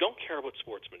know you don't care about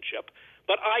sportsmanship,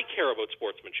 but I care about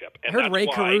sportsmanship. I And heard that's Ray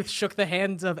why Caruth shook the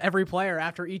hands of every player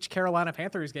after each Carolina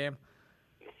Panthers game.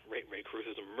 Ray Caruth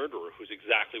is a murderer who's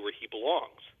exactly where he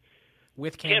belongs.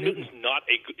 With Cam Cam Newton.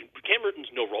 Cam Newton's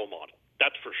no role model.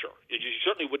 That's for sure. You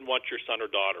certainly wouldn't want your son or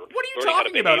daughter. What are you learning how to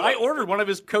talking about? I behave. ordered one of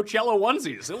his Coachella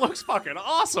onesies. It looks fucking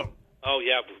awesome. Oh,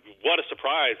 yeah. What a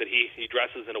surprise that he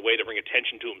dresses in a way to bring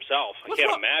attention to himself. I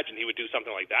can't imagine he would do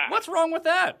something like that. What's wrong with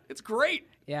that? It's great.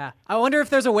 Yeah. I wonder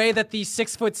if there's a way that the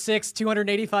 6'6",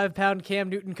 285-pound Cam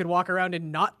Newton could walk around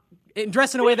and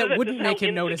dress in a way that wouldn't make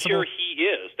him noticeable. He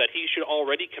is, that he should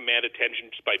already command attention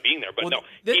just by being there. But no,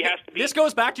 he has to be. This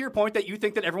goes back to your point that you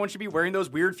think that everyone should be wearing those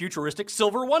weird futuristic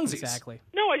silver onesies. Exactly.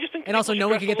 No, I just think. And also, no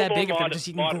one could could get that big if they're just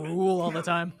eating gruel all the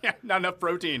time. Yeah, not enough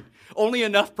protein. Only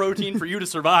enough protein for you to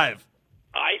survive.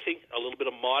 I think a little bit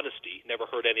of modesty never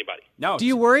hurt anybody. No. Do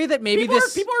you worry that maybe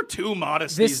people are too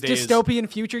modest this these days? dystopian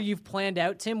future you've planned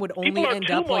out, Tim, would only are end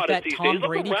too up like that modest these Tom days. Look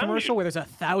Brady around commercial you. where there's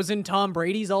 1,000 Tom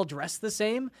Bradys all dressed the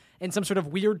same in some sort of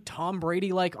weird Tom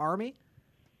Brady-like army?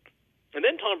 And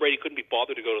then Tom Brady couldn't be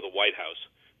bothered to go to the White House,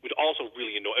 which also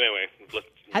really annoyed. Anyway,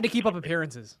 Had to keep up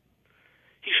appearances.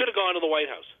 he should have gone to the White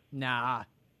House. Nah.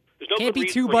 There's no Can't good be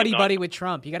reason too for him not- buddy-buddy with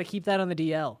Trump. You got to keep that on the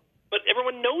DL. But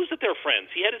everyone knows that they're friends.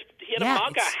 He had a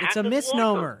MAGA hat. It's a in his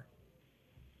locker. misnomer.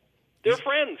 They're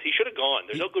friends. He should have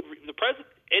gone. There's no good. The president.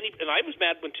 And I was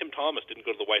mad when Tim Thomas didn't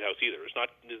go to the White House either. It's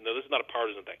not. No, this is not a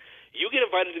partisan thing. You get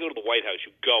invited to go to the White House,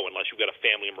 you go unless you've got a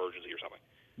family emergency or something.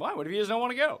 Why? What if you just don't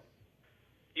want to go?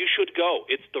 You should go.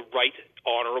 It's the right,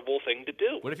 honorable thing to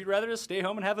do. What if you'd rather just stay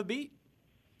home and have a beat?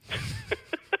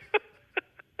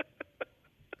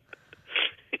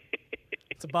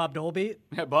 It's a Bob Dole beat.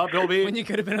 Yeah, Bob Dole beat. When you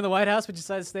could have been in the White House, but you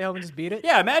decided to stay home and just beat it.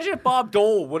 Yeah, imagine if Bob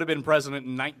Dole would have been president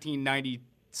in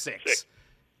 1996.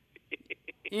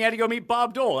 He had to go meet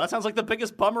Bob Dole. That sounds like the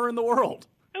biggest bummer in the world.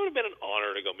 It would have been an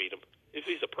honor to go meet him if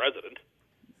he's a president.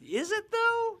 Is it,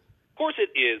 though? Of course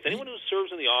it is. Anyone who serves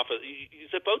in the office,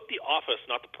 it's about the office,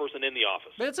 not the person in the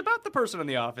office. But it's about the person in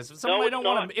the office. If it's someone No, I it's don't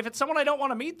not. want to, if it's someone I don't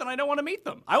want to meet, then I don't want to meet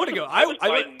them. I would have go. I was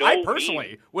by no I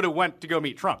personally would have went to go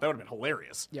meet Trump. That would have been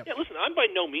hilarious. Yep. Yeah, listen, I'm by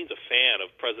no means a fan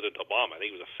of President Obama. I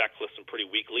think he was a feckless and pretty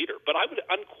weak leader. But I would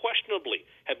unquestionably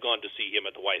have gone to see him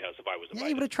at the White House if I was Yeah, invited.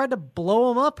 you would have tried to blow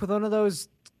him up with one of those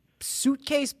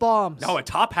suitcase bombs. No, a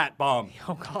top hat bomb.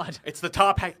 Oh, God. It's the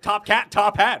top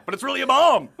hat, but it's really a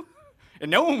bomb, and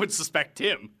no one would suspect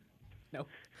Tim. No.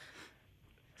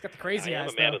 He's got the crazy I am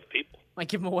eyes, a man though. of the people. Might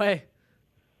give him away.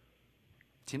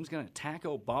 Tim's gonna attack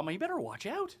Obama. You better watch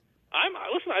out.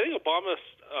 Listen, I think Obama's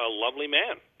a lovely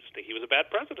man. Just think he was a bad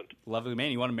president. Lovely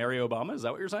man. You want to marry Obama? Is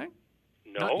that what you're saying?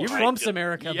 No, Not I Trump's just-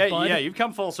 America, Yeah, bud. yeah. You've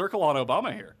come full circle on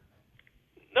Obama here.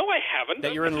 No, I haven't.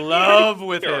 That you're in Yeah. love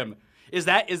with Sure. him. Is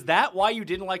that why you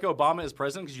didn't like Obama as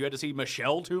president? Because you had to see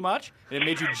Michelle too much, and it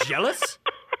made you jealous?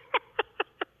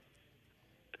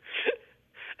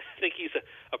 I think he's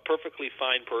a perfectly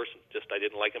fine person. Just I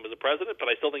didn't like him as a president, but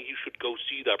I still think you should go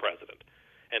see the president.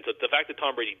 And so the fact that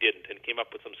Tom Brady didn't and came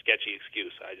up with some sketchy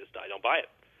excuse, I don't buy it.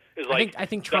 It's like I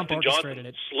think Trump Dustin orchestrated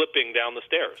Johnson it. slipping down the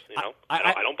stairs.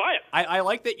 I don't buy it. I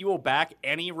like that you will back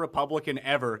any Republican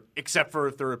ever, except for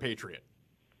if they're a patriot.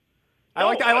 I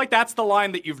like that's the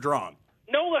line that you've drawn.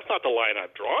 No, that's not the line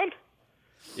I've drawn.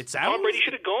 It sounds Tom Brady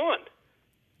should have gone.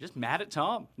 just mad at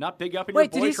Tom, not big up in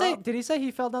Wait, your boy Trump. did he say he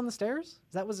fell down the stairs?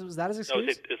 Was that his No,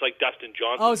 excuse? it's like Dustin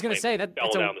Johnson. Oh, I was gonna saying say, that- fell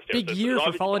that's a down the stairs. big year for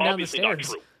It's falling down the obviously not stairs.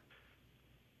 true.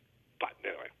 But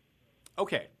anyway.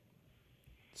 Okay.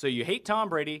 So you hate Tom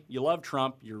Brady, you love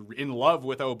Trump, you're in love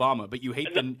with Obama, but you hate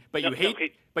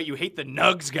you hate the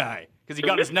Nugs guy because he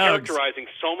got his nugs. Mischaracterizing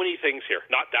so many things here.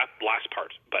 Not that last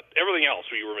part, but everything else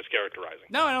you were mischaracterizing.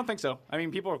 No, I don't think so. I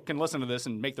mean, people can listen to this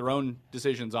and make their own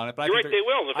decisions on it. But You're I right, think they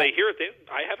will. If they hear it,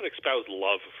 I haven't espoused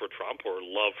love for Trump or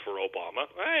love for Obama.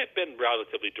 I've been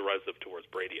relatively derisive towards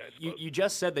Brady, I suppose. you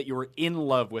just said that you were in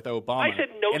love with Obama. I said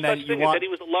no and such that thing. I said he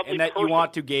was a lovely and that you person.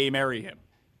 want to gay marry him,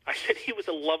 I said he was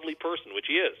a lovely person, which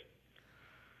he is.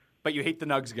 but you hate the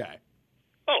Nugs guy.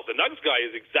 Oh, the Nugs guy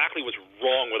is exactly what's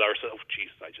wrong with our. Oh,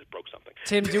 Jesus, I just broke something.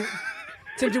 Tim,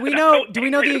 do we know the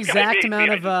This guy exact made me, amount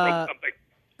I of just broke something.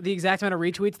 the exact amount of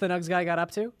retweets the Nugs guy got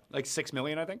up to? Like 6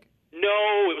 million, I think.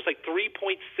 No, it was like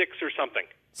 3.6 or something.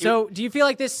 So, do you feel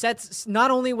like this not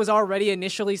only was already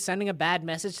initially sending a bad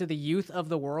message to the youth of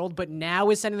the world, but now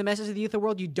is sending the message to the youth of the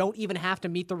world you don't even have to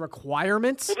meet the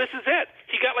requirements? Well, this is it.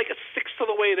 He got like a sixth of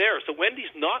the way there. So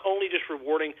Wendy's not only just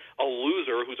rewarding a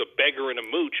loser who's a beggar and a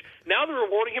mooch, now they're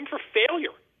rewarding him for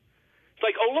failure. It's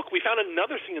like, oh, look, we found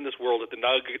another thing in this world that the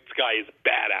Nuggets guy is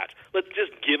bad at. Let's just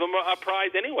give him a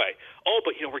prize anyway. Oh,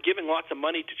 but, we're giving lots of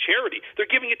money to charity. They're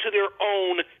giving it to their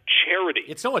own charity.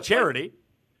 It's still a charity.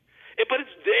 But it's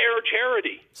their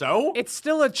charity. So? It's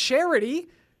still a charity.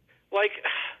 Like,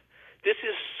 this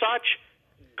is such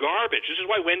garbage. This is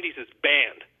why Wendy's is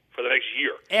banned for the next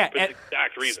year. Yeah, for this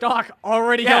exact reason. Stock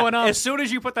already going up. As soon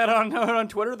as you put that on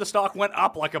Twitter, the stock went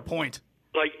up like a point.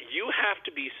 Like, you have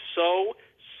to be so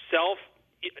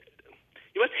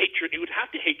you would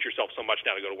have to hate yourself so much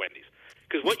now to go to Wendy's.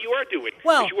 Because what you are doing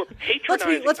is you are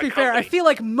patronizing let's be fair. I feel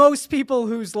like most people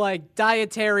whose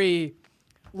dietary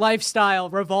lifestyle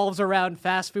revolves around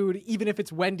fast food, even if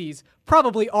it's Wendy's,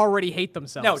 probably already hate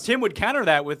themselves. No, Tim would counter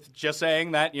that with just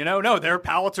saying that, no, their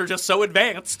palates are just so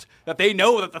advanced that they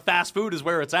know that the fast food is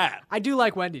where it's at. I do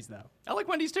like Wendy's, though. I like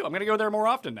Wendy's, too. I'm going to go there more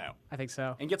often now. I think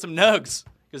so. And get some nugs.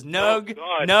 Because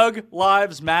Nug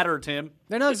lives matter, Tim.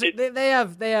 Their nugs, they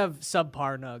have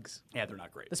subpar nugs. Yeah, they're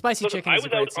not great. The spicy chicken is a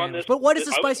great sandwich. But what is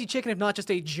the spicy chicken if not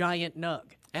just a giant nug?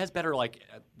 It has better,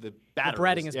 the batter. The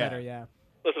breading is better, yeah.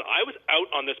 Listen, I was out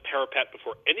on this parapet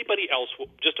before anybody else,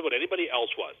 just about anybody else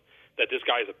was, that this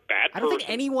guy is a bad person. I don't think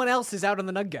anyone else is out on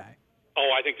the nug guy. Oh,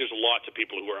 I think there's lots of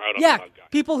people who are out on the nug guy.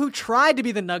 People who tried to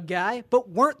be the nug guy, but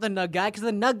weren't the nug guy because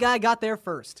the nug guy got there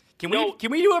first. Can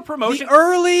we do a promotion? The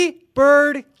early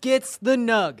bird gets the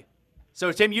nug.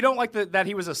 So, Tim, you don't like that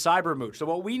he was a cyber mooch. So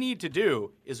what we need to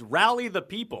do is rally the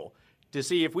people to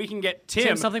see if we can get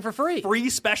Tim something for free. Free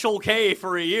Special K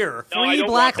for a year. No, free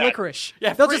black licorice.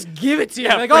 Yeah, they'll just give it to you.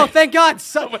 Yeah, like, free. oh, thank God.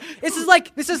 So, this is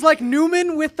like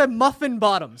Newman with the muffin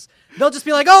bottoms. They'll just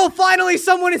be like, oh, finally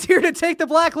someone is here to take the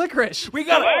black licorice. We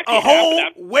got a whole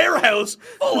warehouse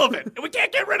full of it, and we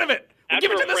can't get rid of it. We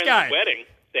give it to this guy. At a friend's wedding,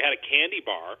 they had a candy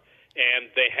bar, and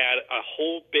they had a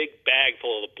whole big bag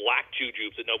full of the black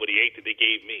jujubes that nobody ate that they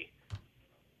gave me.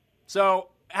 So,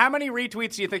 how many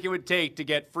retweets do you think it would take to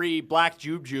get free black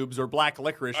jujubes or black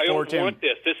licorice for Tim? I don't want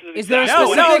this. This is there a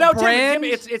exactly specific brand?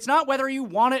 Tim, it's not whether you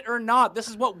want it or not. This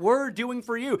is what we're doing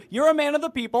for you. You're a man of the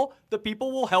people. The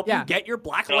people will help you get your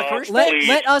black licorice.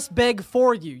 Let us beg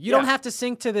for you. You don't have to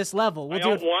sink to this level. I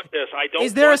don't want this. I don't.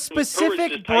 Is there a want to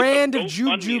specific encourage this brand type of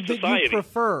jujube that you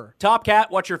prefer? Top Cat,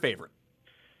 what's your favorite?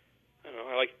 I don't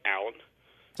know. I like Allen.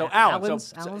 So Allen.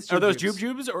 Allen's are those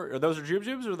jujubes. jujubes or are those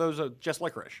jujubes or are those just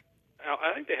licorice?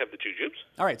 I think they have the jujubes.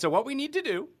 All right, so what we need to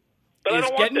do But is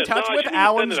get in touch with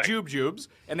Allen's Jubes,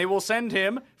 and they will send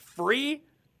him free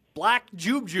black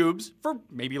jubes for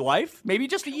maybe life, maybe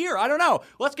just a year. I don't know.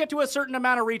 Let's get to a certain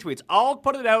amount of retweets. I'll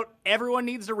put it out. Everyone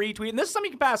needs to retweet, and this is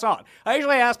something you can pass on. I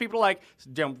usually ask people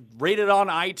to rate it on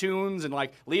iTunes and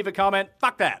leave a comment.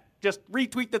 Fuck that. Just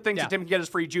retweet the things that Tim can get his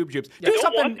free jubes.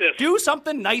 Do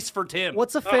something nice for Tim.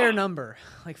 What's a fair number?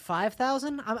 Like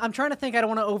 5,000? I'm trying to think. I don't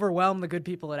want to overwhelm the good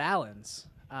people at Allen's.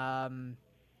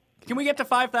 Can we get to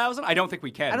 5,000? I don't think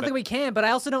we can. I don't think we can, but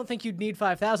I also don't think you'd need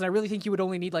 5,000. I really think you would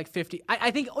only need 50. I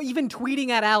think even tweeting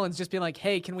at Allen's, just being like,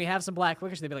 hey, can we have some black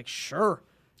licorice? They'd be like, sure.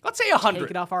 Let's say 100.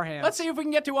 Take it off our hands. Let's see if we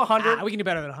can get to 100. We can do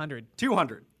better than 100.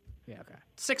 200. Yeah, okay.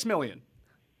 6 million.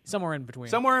 Somewhere in between.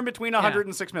 Somewhere in between 100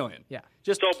 and 6 million. Yeah.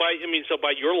 So by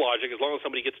your logic, as long as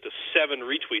somebody gets to 7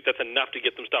 retweets, that's enough to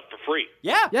get them stuff for free.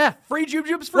 Yeah. Free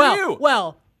jubes for you.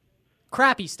 Well,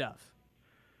 crappy stuff.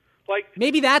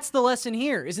 Maybe that's the lesson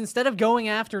here, is instead of going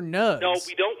after nugs. No,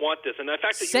 we don't want this. And the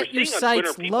fact that set you're your seeing on Twitter,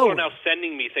 sights people lower. are now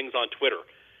sending me things on Twitter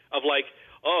of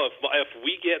if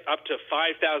we get up to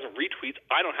 5,000 retweets,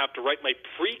 I don't have to write my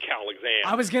pre-cal exam.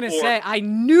 I was going to say, I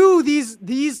knew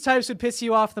these types would piss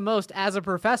you off the most as a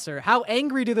professor. How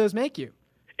angry do those make you?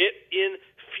 It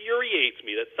infuriates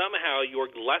me that somehow your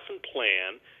lesson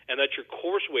plan and that your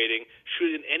course weighting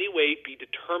should in any way be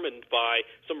determined by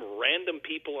some random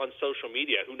people on social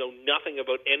media who know nothing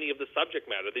about any of the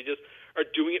subject matter. They just are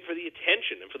doing it for the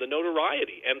attention and for the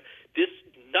notoriety. And this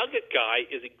nugget guy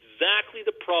is exactly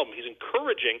the problem. He's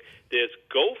encouraging this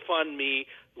GoFundMe,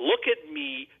 look at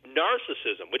me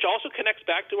narcissism, which also connects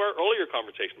back to our earlier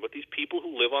conversation about these people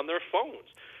who live on their phones.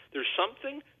 There's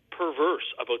something perverse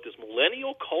about this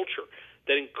millennial culture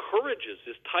that encourages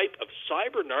this type of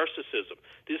cyber narcissism,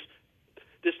 this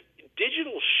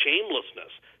digital shamelessness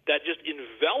that just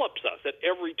envelops us at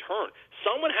every turn.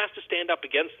 Someone has to stand up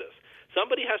against this.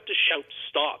 Somebody has to shout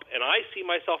stop, and I see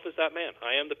myself as that man.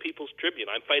 I am the People's Tribune.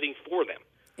 I'm fighting for them.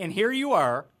 And here you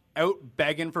are out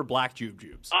begging for black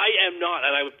jubes. I am not,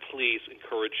 and I would please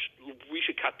encourage. We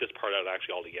should cut this part out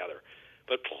actually altogether.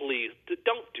 But please,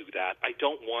 don't do that. I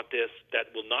don't want this.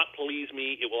 That will not please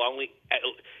me. It will only.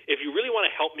 If you really want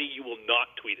to help me, you will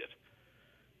not tweet it.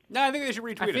 No, I think they should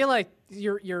retweet it. I feel like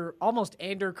you're almost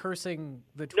Ander cursing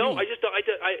the tweet. No, I just don't.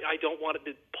 I don't want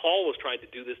it. Paul was trying to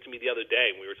do this to me the other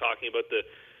day, and we were talking about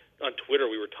on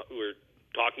Twitter. We were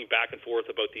talking back and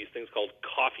forth about these things called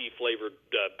coffee flavored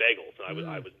bagels, and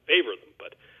I would favor them,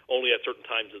 but only at certain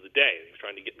times of the day. He was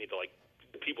trying to get me to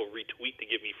people retweet to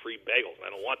give me free bagels, and I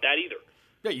don't want that either.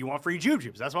 Yeah, you want free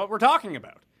jubes. That's what we're talking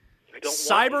about. I don't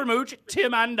Cybermooch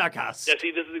Tim Andacust. Yeah,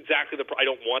 see, this is exactly I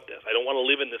don't want this. I don't want to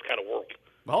live in this kind of world.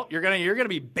 Well, you're gonna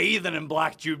be bathing in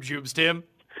black jubes, Tim.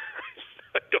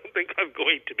 I don't think I'm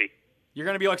going to be. You're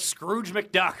gonna be like Scrooge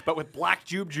McDuck, but with black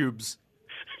jubes.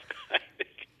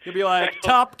 You'll be like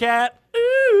Top Cat.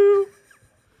 Ooh.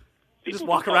 You just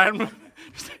walk around with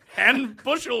hand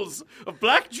bushels of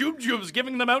black jubes,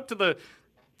 giving them out to the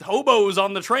hobos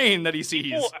on the train that he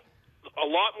sees. Well, a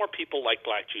lot more people like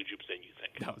black jubes than you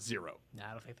think. No, zero. No,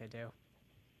 I don't think they do.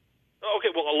 Okay,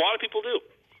 well, a lot of people do.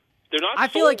 They're not. I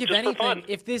feel like if just for fun. anything,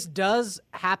 if this does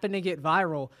happen to get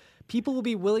viral, people will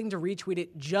be willing to retweet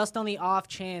it just on the off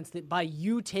chance that by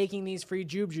you taking these free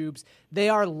jubes, they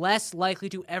are less likely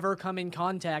to ever come in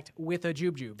contact with a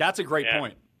jube. That's a great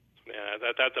point.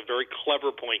 Yeah, that's a very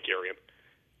clever point, Gary.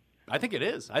 I think it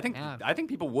is. I think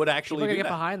people would actually do get that.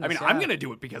 behind this, I'm going to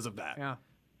do it because of that. Yeah.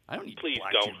 I don't need Please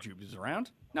black don't. jubes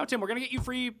around. No, Tim, we're going to get you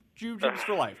free jubes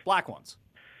for life. Black ones.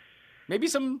 Maybe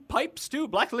some pipes, too.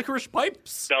 Black licorice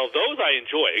pipes. Now, those I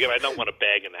enjoy. Again, I don't want to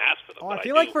beg and ask for them. Oh, but I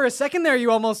feel do. like for a second there,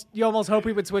 you almost hope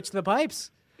we would switch to the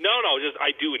pipes. No, just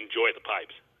I do enjoy the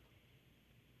pipes.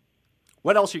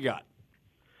 What else you got?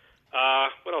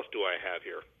 What else do I have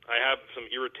here? I have some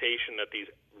irritation at these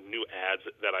new ads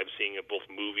that I'm seeing in both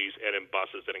movies and in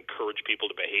buses that encourage people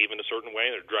to behave in a certain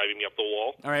way. They're driving me up the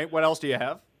wall. All right, what else do you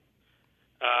have?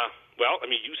 Well, I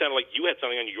mean, you sounded like you had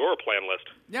something on your plan list.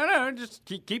 No, just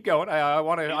keep going. I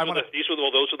want to.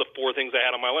 Those are the four things I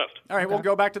had on my list. All right, we'll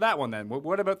go back to that one then.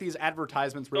 What about these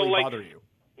advertisements really bother you?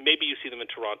 Maybe you see them in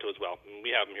Toronto as well.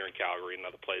 We have them here in Calgary and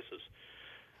other places.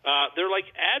 They're like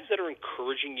ads that are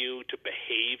encouraging you to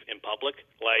behave in public,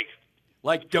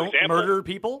 like don't murder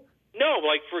people. No,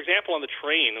 like for example, on the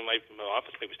train, and my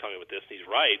office mate was telling me about this, and he's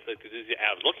right. I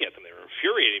was looking at them; they were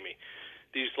infuriating me.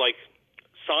 These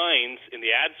signs in the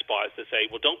ad spots that say,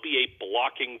 well, don't be a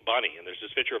blocking bunny. And there's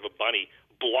this picture of a bunny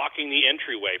blocking the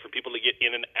entryway for people to get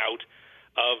in and out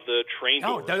of the train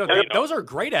doors. Those are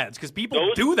great ads because people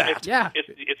do that.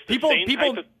 It's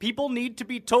the people need to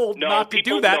be told not to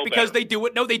do that because they do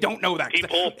it. No, they don't know that.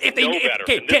 People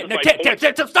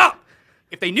Stop!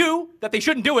 If they knew that they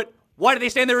shouldn't do it, why do they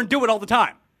stand there and do it all the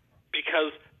time?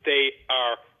 Because they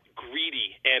are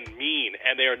greedy and mean,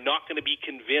 and they are not going to be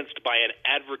convinced by an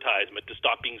advertisement to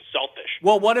stop being selfish.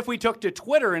 Well, what if we took to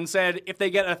Twitter and said if they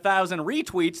get 1,000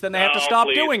 retweets, then they have to stop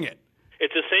doing it?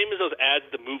 It's the same as those ads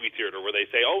at the movie theater where they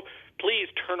say, oh, please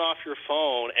turn off your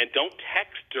phone and don't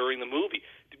text during the movie.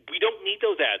 We don't need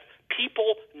those ads.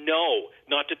 People know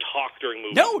not to talk during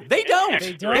movies. No, they don't.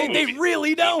 They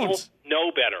really don't. People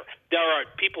know better. There are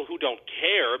people who don't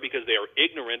care because they are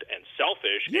ignorant and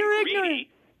selfish and greedy.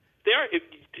 They're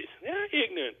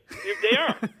ignorant. They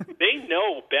are. They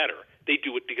know better. They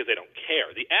do it because they don't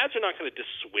care. The ads are not going to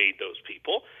dissuade those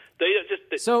people.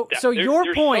 So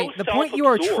your point, the point you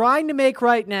are trying to make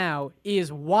right now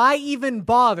is why even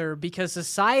bother? Because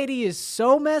society is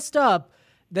so messed up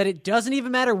that it doesn't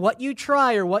even matter what you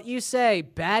try or what you say.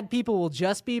 Bad people will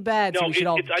just be bad. So we should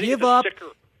all give up,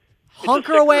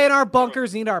 hunker away in our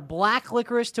bunkers, and eat our black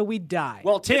licorice till we die.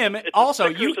 Well, Tim, it's also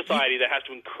a society that has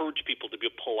to encourage people to be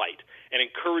polite and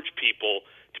encourage people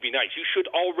to be nice. You should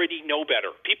already know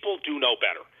better. People do know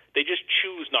better. They just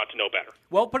choose not to know better.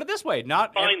 Well, put it this way: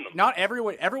 not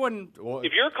everyone.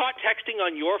 If you're caught texting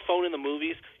on your phone in the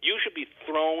movies, you should be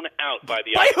thrown out by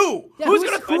the by who? Yeah, who's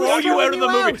going to throw you out of the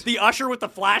movie? The usher with the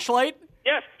flashlight?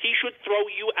 Yes, he should throw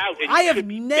you out. And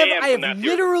I have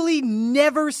literally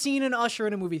never seen an usher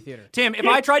in a movie theater. Tim, if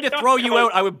I tried to throw you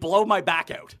out, I would blow my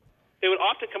back out. They would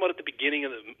often come out at the beginnings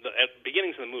of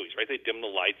the movies, right? They dim the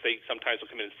lights. They sometimes will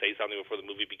come in and say something before the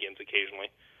movie begins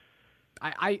occasionally.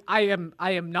 I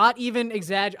am not even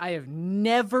exaggerating. I have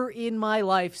never in my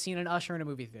life seen an usher in a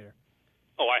movie theater.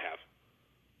 Oh, I have.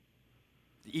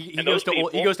 He goes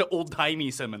to old timey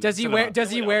cinemas. Does he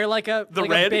wear like a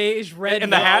beige red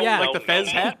and the hat, yeah. like the Fez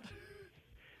hat?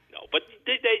 No, but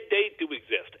they do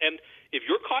exist. And if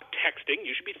you're caught texting,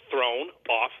 you should be thrown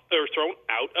off or thrown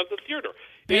out of the theater.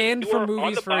 Banned from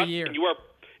movies for a year.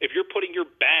 If you're putting your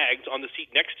bags on the seat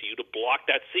next to you to block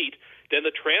that seat, then the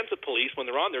transit police, when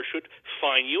they're on there, should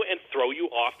fine you and throw you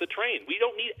off the train. We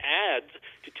don't need ads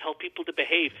to tell people to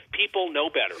behave. People know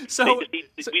better. We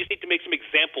just need to make some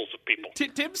examples of people.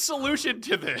 Tim's solution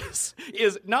to this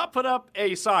is not put up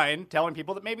a sign telling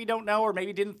people that maybe don't know or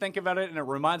maybe didn't think about it, and it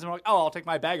reminds them, like, oh, I'll take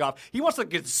my bag off. He wants the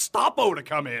Gestapo to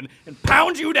come in and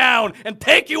pound you down and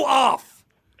take you off.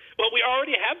 Well, we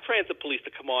already have transit police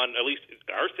to come on, at least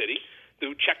in our city,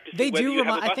 to check to see They whether do you have a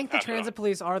remind. bus I think the pass or not. transit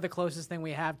police are the closest thing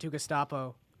we have to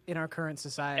Gestapo in our current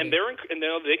society. And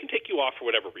they can take you off for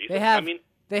whatever reason. They have. I mean,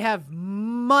 they have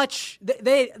much.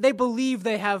 They believe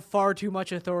they have far too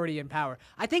much authority and power.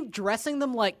 I think dressing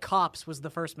them like cops was the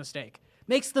first mistake.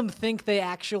 Makes them think they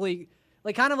actually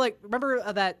kind of like remember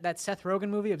that Seth Rogen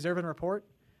movie Observe and Report,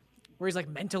 where he's like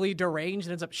mentally deranged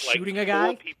and ends up shooting a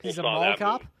guy. He's a mall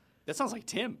cop. That sounds like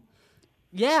Tim.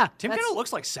 Yeah, Tim kind of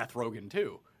looks like Seth Rogen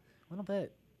too. A little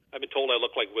bit. I've been told I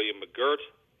look like William McGirt.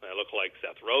 I look like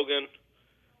Seth Rogen.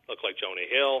 Look like Jonah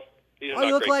Hill. These are Oh, not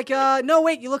you look great. like no,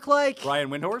 wait, you look like Brian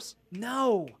Windhorse?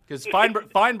 no. Because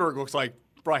Feinberg looks like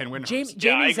Brian Windhorse. Yeah, I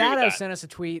Jamie agree with Zato that. sent us a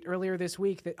tweet earlier this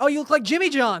week that you look like Jimmy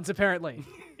Johns apparently.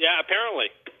 Yeah, apparently.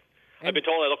 I've been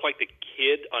told I look like the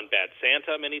kid on Bad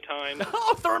Santa many times.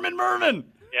 Oh, Thurman Merman!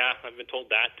 Yeah, I've been told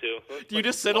that too. Do you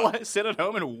just sit at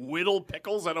home and whittle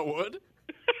pickles out of wood?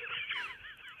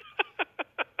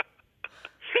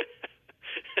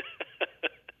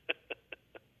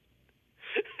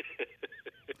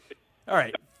 All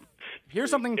right. Here's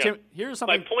something. Yeah. Here's My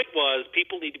something. point was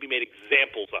people need to be made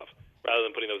examples of rather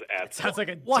than putting those ads. Sounds like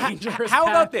a Well, dangerous how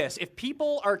path. about this? If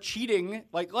people are cheating,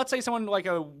 like let's say someone like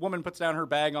a woman puts down her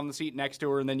bag on the seat next to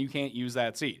her and then you can't use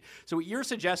that seat. So what you're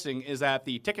suggesting is that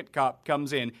the ticket cop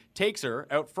comes in, takes her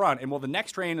out front, and while the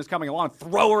next train is coming along,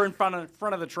 throw her in front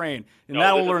of the train. And No,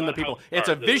 that will this is learn the not people. how- It's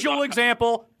a this is visual not-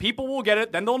 example. People will get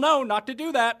it. Then they'll know not to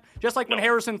do that. Just like when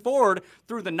Harrison Ford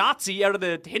threw the Nazi out of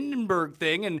the Hindenburg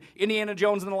thing and Indiana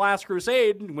Jones in The Last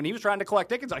Crusade, when he was trying to collect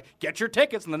tickets, like, get your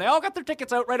tickets. And then they all got their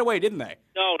tickets out right away, didn't they?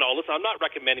 No, listen, I'm not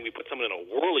recommending we put someone in a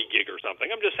whirly gig or something.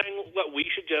 I'm just saying that we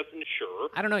should just ensure.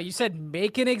 I don't know. You said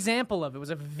make an example of it. It was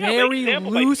a Yeah, make very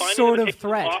examples, like loose finding sort the of tickets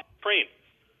threat. off the train.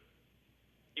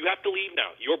 You have to leave now.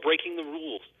 You're breaking the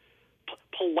rules.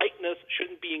 Politeness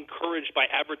shouldn't be encouraged by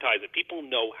advertising. People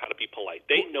know how to be polite.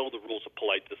 They know the rules of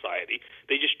polite society.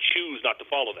 They just choose not to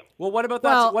follow them. Well, what about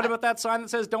Well, that? What about that sign that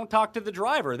says "Don't talk to the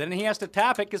driver"? Then he has to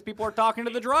tap it because people are talking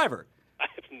to the driver. I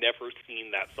have never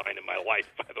seen that sign in my life,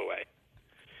 by the way.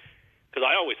 Because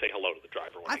I always say hello to the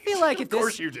driver. When I get feel there. like Of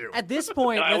course you do. At this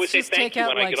point, I let's always say just thank take you out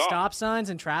when I like get off. stop signs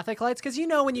and traffic lights because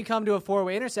when you come to a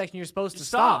four-way intersection, you're supposed to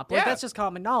Stop, stop. Like yeah. that's just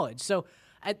common knowledge. So,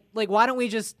 why don't we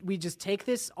just take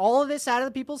all of this out of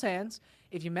the people's hands?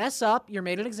 If you mess up, you're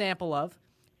made an example of.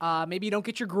 Maybe you don't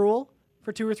get your gruel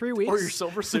for 2 or 3 weeks. Or your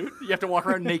silver suit. You have to walk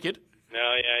around naked. No,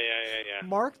 yeah.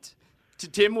 marked.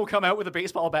 Tim will come out with a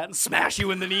baseball bat and smash you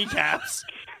in the kneecaps.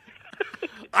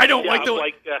 I don't Yeah, like the. I'm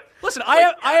like, Listen,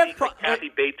 like I have.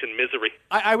 Kathy Bates in Misery.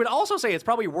 I would also say it's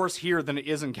probably worse here than it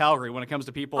is in Calgary when it comes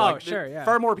to people. Oh, like, sure, yeah.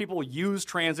 Far more people use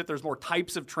transit. There's more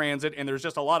types of transit, and there's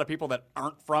just a lot of people that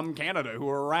aren't from Canada who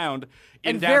are around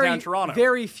in And downtown very, Toronto.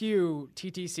 very few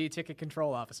TTC ticket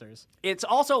control officers. It's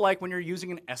also like when you're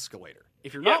using an escalator.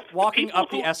 If you're Yes, not the walking people up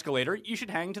the who- escalator, you should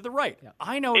hang to the right.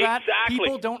 I know that. Exactly.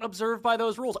 People don't observe by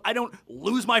those rules. I don't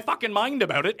lose my fucking mind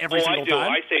about it every Oh, single I do.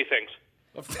 time. I say things.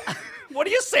 What are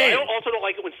you I saying? also don't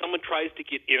like it when someone tries to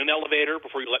get in an elevator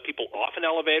before you let people off an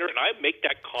elevator, and I make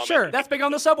that comment. Sure. That's big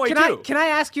on the subway, Can too. I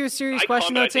ask you a serious I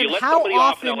question comment, though, you Tim? let How somebody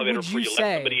off an often elevator would before you let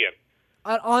say somebody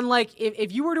in. on like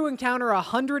if you were to encounter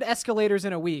 100 escalators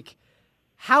in a week,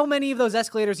 how many of those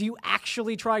escalators are you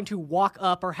actually trying to walk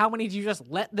up, or how many do you just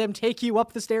let them take you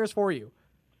up the stairs for you?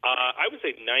 I would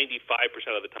say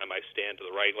 95% of the time I stand to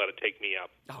the right and let it take me up.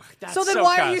 Oh, that's So then so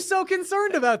why cuss. are you so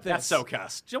concerned about this? That's so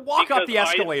cuss. Just walk Because up the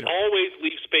escalator. I always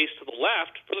leave space to the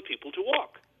left for the people to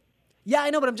walk. Yeah, I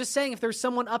know, but I'm just saying if there's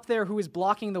someone up there who is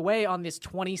blocking the way on this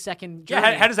 20-second journey,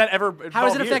 Yeah, how does that ever how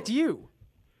does it involve affect you?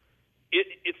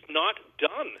 It's not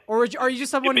done. Or are you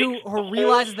just someone It who makes the whole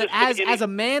realizes that system as a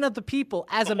man of the people,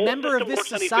 as a whole member of system this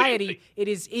works on society, efficiency. it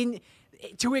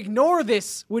is to ignore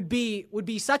this would be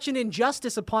such an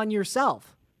injustice upon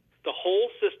yourself. The whole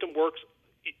system works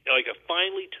like a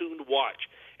finely tuned watch.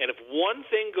 And if one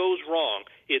thing goes wrong,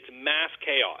 it's mass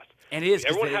chaos. And it is.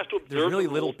 'Cause Everyone has to observe there's really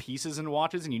the little rules. pieces in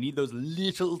watches, and you need those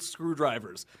little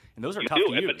screwdrivers. And those are You tough do,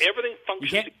 to use. but everything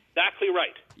functions can't- exactly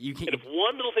right. You can't- And if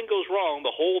one little thing goes wrong,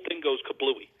 the whole thing goes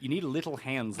kablooey. You need little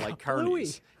hands like Kablooey.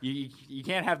 Carney's. You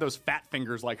can't have those fat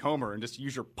fingers like Homer and just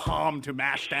use your palm to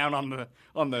mash down on the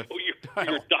Oh,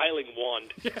 you're dialing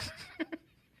wand.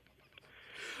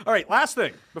 All right, last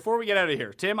thing before we get out of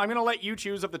here. Tim, I'm going to let you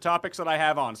choose of the topics that I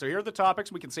have on. So here are the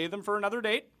topics. We can save them for another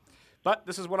date. But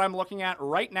this is what I'm looking at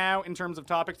right now in terms of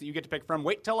topics that you get to pick from.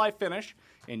 Wait till I finish,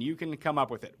 and you can come up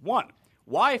with it. 1,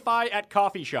 Wi-Fi at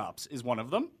coffee shops is one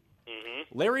of them.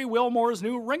 Mm-hmm. Larry Wilmore's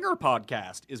new Ringer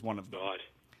podcast is one of them. God.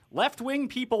 Left-wing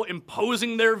people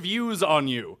imposing their views on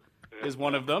you is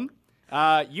one of them. Which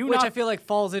I feel like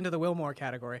falls into the Wilmore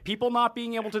category. People not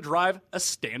being able to drive a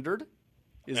Standard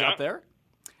is up there.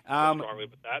 What's wrong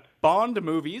with that? Bond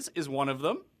movies is one of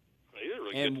them. These are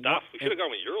really good stuff. We should have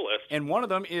gone with your list. And one of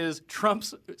them is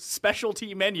Trump's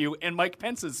specialty menu and Mike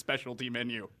Pence's specialty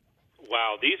menu.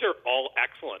 Wow, these are all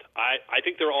excellent. I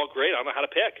think they're all great. I don't know how to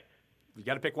pick. You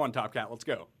got to pick one, Top Cat. Let's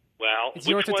go. Well, It's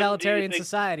your totalitarian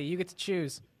society. You get to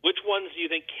choose. Which ones do you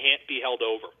think can't be held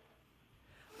over?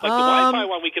 Like the Wi-Fi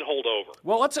one, we can hold over.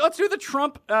 Well, let's do the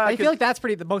Trump. I feel like that's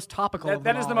the most topical.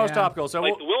 That is the most topical. So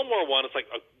like the Wilmore one, it's like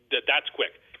that's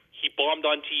quick. He bombed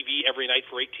on TV every night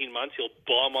for 18 months. He'll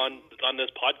bomb on this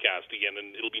podcast again,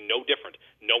 and it'll be no different.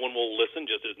 No one will listen,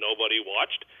 just as nobody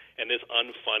watched, and this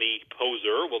unfunny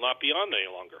poser will not be on any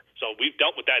longer. So we've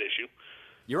dealt with that issue.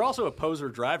 You're also a poser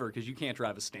driver because you can't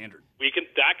drive a Standard.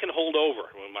 That can hold over.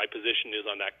 Well, my position is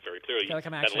on that very clearly. I feel like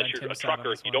I'm that actually unless on you're a Tim's side on trucker,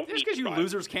 this you one. don't Just need because to you drive.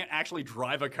 losers can't actually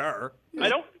drive a car. I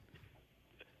don't.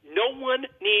 No one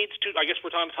needs to. I guess we're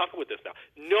talking about this now.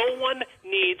 No one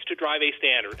needs to drive a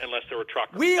Standard unless they're a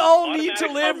trucker. We all need to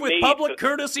Automatics live are with made public to-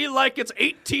 courtesy like it's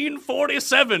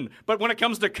 1847. But when it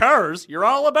comes to cars, you're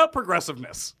all about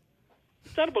progressiveness.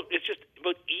 It's not about. It's just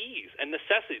about ease and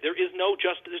necessity. There is no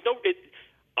just. There's no.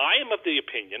 I am of the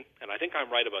opinion, and I think I'm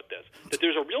right about this, that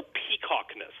there's a real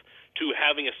peacockness to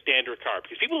having a Standard car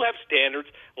because people who have Standards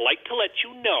like to let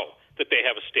you know that they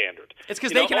have a Standard. It's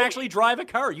because they can actually drive a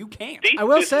car. You can't. I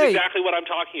will this say, is exactly what I'm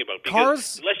talking about.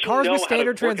 Because Cars know with how to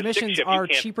Standard work a stick transmissions shift, you are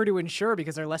can't- cheaper to insure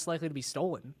because they're less likely to be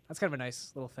stolen. That's kind of a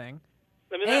nice little thing.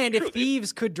 I mean, that's And true. if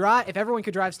thieves could drive, if everyone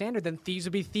could drive Standard, then thieves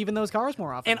would be thieving those cars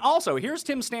more often. And also, here's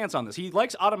Tim's stance on this. He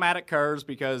likes automatic cars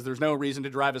because there's no reason to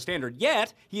drive a Standard.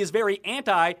 Yet, he is very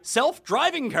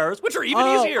anti-self-driving cars, which are even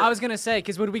easier. I was going to say,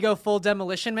 because would we go full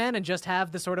Demolition Man and just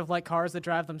have the sort of like cars that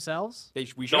drive themselves? We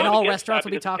should. And No, all against restaurants that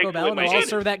will be because it Taco takes Bell away and my they'll all energy.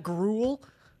 serve that gruel?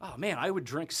 Oh, man, I would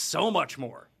drink so much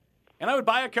more. And I would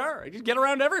buy a car. I'd just get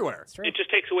around everywhere. It just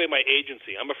takes away my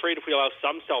agency. I'm afraid if we allow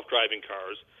some self-driving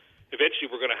cars,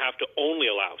 eventually we're going to have to only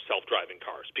allow self-driving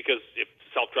cars because if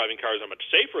self-driving cars are much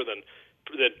safer than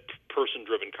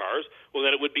person-driven cars, well,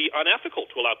 then it would be unethical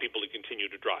to allow people to continue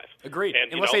to drive. Agreed.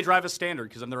 And, Unless they drive a Standard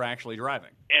because then they're actually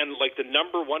driving. And like the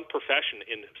number one profession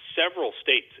in several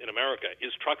states in America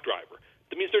is truck driver.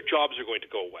 That means their jobs are going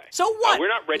to go away. So what? We're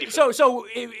not ready for that. So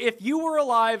if you were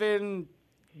alive in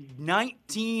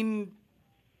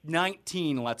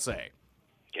 1919, let's say,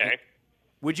 Okay.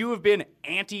 would you have been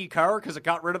anti-car because it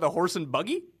got rid of the horse and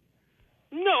buggy?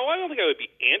 No, I don't think I would be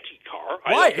anti-car.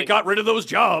 Why? It got rid of those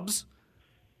jobs.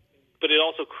 But it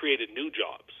also created new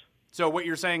jobs. So what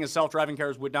you're saying is self-driving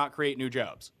cars would not create new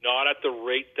jobs. Not at the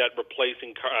rate that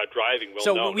replacing driving will.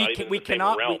 So no, we not even in we the same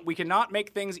cannot realm. we cannot make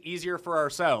things easier for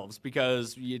ourselves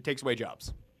because it takes away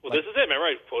jobs. Well, this is it. Remember,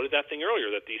 I quoted that thing earlier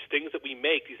that these things that we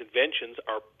make, these inventions,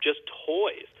 are just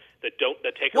toys that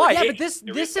take. Why? Yeah, Hey, but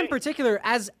this in particular,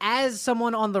 as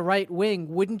someone on the right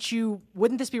wing, wouldn't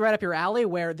this be right up your alley?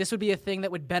 Where this would be a thing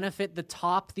that would benefit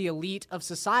the elite of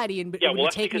society, and it would be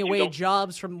that's taking because you away don't-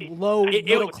 jobs from low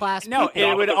middle class No,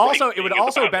 people. it would the also right it would thing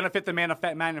also about it. benefit the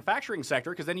manufacturing sector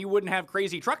because then you wouldn't have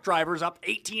crazy truck drivers up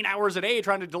 18 hours a day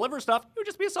trying to deliver stuff. It would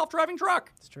just be a self-driving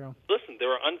truck. It's true. Listen, there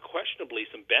are unquestionably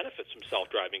some benefits from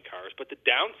self-driving cars, but the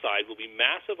downside will be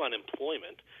massive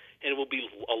unemployment, and it will be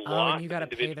a loss and you got of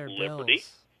to pay their individual liberty.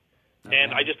 bills.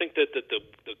 And I just think that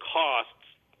the costs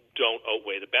don't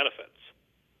outweigh the benefits.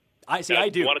 I see. Now, I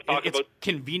you do. wanna talk It's about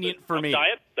convenient for Trump me.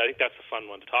 diet? I think that's a fun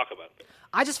one to talk about.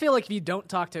 I just feel like if you don't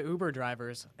talk to Uber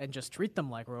drivers and just treat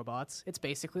them like robots, it's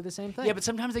basically the same thing. Yeah, but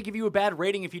sometimes they give you a bad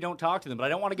rating if you don't talk to them. But I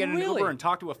don't want to get in an Really? Uber and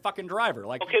talk to a fucking driver.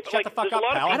 Like, Okay, but, shut like, the fuck there's a up,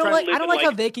 lot of pal. people I'm I don't trying like. to I live don't in like how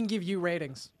like- they can give you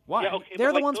ratings. Why? Yeah, okay, They're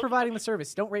but the like ones those- providing the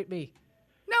service. Don't rate me.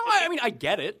 No, I mean I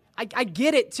get it. I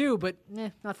get it too, but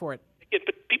not for it. Yeah,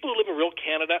 but people who live in real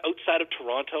Canada outside of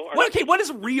Toronto are Okay, what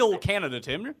is real Canada,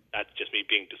 Tim? that's just me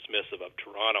being dismissive of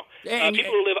Toronto. And-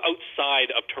 People who live outside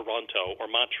of Toronto or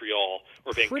Montreal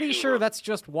or Vancouver. Pretty sure that's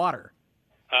just water.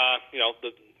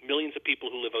 The millions of people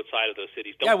who live outside of those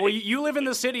cities. Don't Yeah, well, take- you live in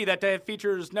the city that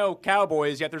features no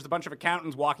cowboys, yet there's a bunch of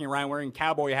accountants walking around wearing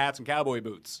cowboy hats and cowboy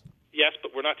boots. Yes,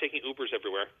 but we're not taking Ubers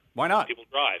everywhere. Why not? People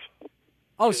drive.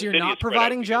 Oh, so you're city is not spread out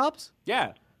providing because- jobs?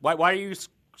 Yeah. Why are you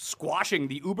squashing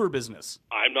the Uber business?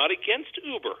 I'm not against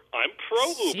Uber. I'm pro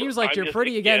Uber. Seems like I'm you're just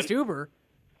pretty against against Uber.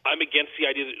 I'm against the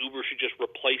idea that Uber should just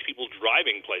replace people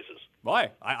driving places.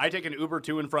 Why? I take an Uber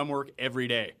to and from work every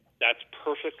day. That's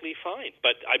perfectly fine,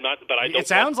 but I'm not. But I don't. It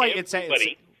sounds like it's.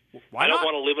 Why I don't not?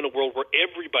 want to live in a world where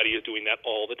everybody is doing that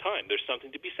all the time. There's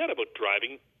something to be said about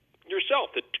driving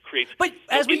yourself that creates. But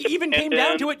as we even came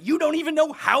down to it, you don't even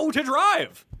know how to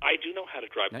drive. I do know how to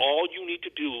drive. All you need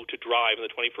to do to drive in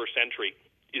the 21st century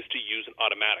is to use an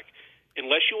automatic.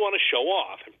 Unless you want to show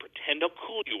off and pretend how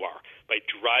cool you are by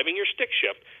driving your stick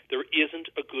shift, there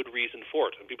isn't a good reason for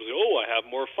it. And people say, oh, I have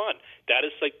more fun. That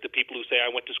is like the people who say,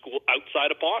 I went to school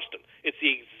outside of Boston. It's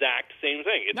the exact same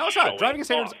thing. No, it's not. Driving a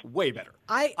standard's way better.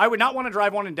 I would not want to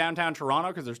drive one in downtown Toronto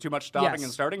because there's too much stopping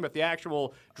and starting, but the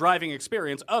actual driving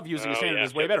experience of using a standard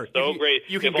is way better. So great.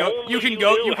 You can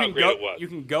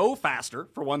go faster,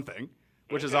 for one thing,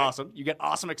 which is awesome. You get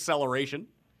awesome acceleration,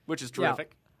 which is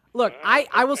terrific. Yeah. Look,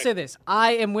 I will say this.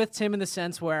 I am with Tim in the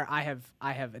sense where I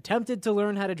have attempted to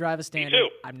learn how to drive a standard. Me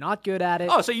too. I'm not good at it.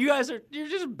 Oh, so you're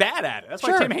just bad at it. That's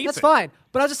why Tim hates it. That's fine.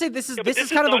 But I'll just say this is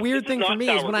kind of the weird thing for me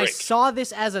is when I great. saw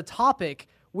this as a topic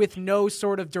with no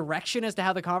sort of direction as to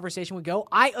how the conversation would go,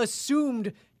 I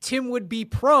assumed Tim would be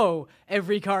pro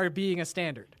every car being a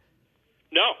standard.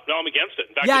 No, I'm against it.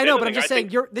 In fact, Yeah, I know, but I'm just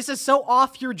saying this is so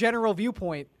off your general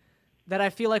viewpoint that I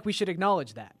feel like we should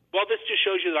acknowledge that. Well, this just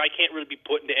shows you that I can't really be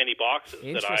put into any boxes, that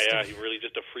Interesting. I'm really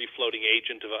just a free-floating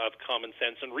agent of common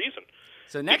sense and reason.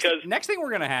 So next thing we're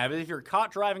going to have is if you're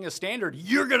caught driving a standard,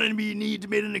 you're going to need to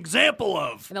make an example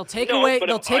of. And they'll take away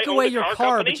your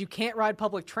car, company, but you can't ride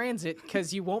public transit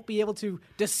because you won't be able to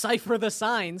decipher the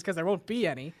signs because there won't be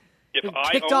any. If You're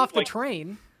I kicked owned, off the like,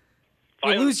 train.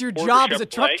 I You lose your owned job Porsche as a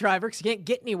truck Chevrolet, driver because you can't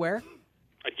get anywhere.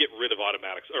 I'd get rid of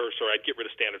I'd get rid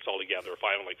of standards altogether. If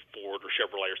I owned like Ford or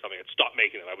Chevrolet or something, I'd stop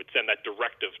making them. I would send that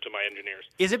directive to my engineers.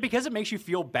 Is it because it makes you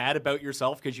feel bad about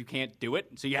yourself because you can't do it,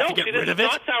 so you have to get rid of it? it? This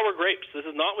is not sour grapes. This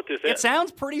is not what this is. It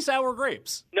sounds pretty sour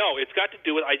grapes. No, it's got to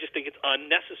do with, I just think it's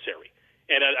unnecessary.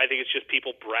 And I think it's just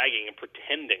people bragging and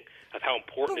pretending of how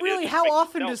important But really, it is. how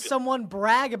often does someone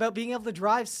brag about being able to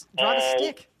drive a stick? All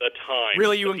the time.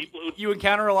 Really, you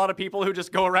encounter a lot of people who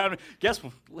just go around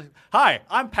and hi,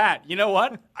 I'm Pat. You know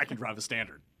what? I can drive a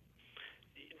standard.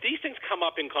 These things come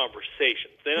up in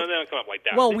conversations. They don't come up like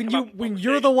that. Well, They when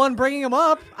you're the one bringing them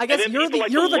up, I guess And then you're people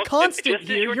the like to constant just as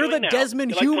here. you're You're the doing now,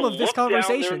 Desmond they like Hume to of this look down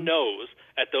conversation. their nose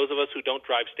at those of us who don't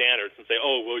drive standards and say,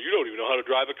 "Oh, well, you don't even know how to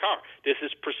drive a car." This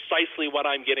is precisely what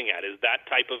I'm getting at. Is that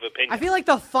type of opinion? I feel like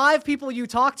the 5 people you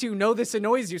talk to know this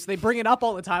annoys you, so they bring it up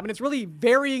all the time, and it's really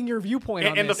varying your viewpoint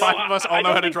on And this. the 5 of us all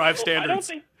know how to drive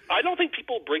standards. I don't think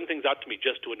people bring things up to me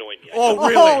just to annoy me. Oh,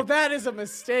 really? Oh, that is a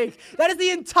mistake. That is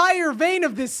the entire vein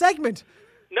of this segment.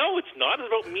 No, it's not.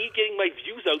 It's about me getting my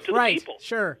views out to the Right, people.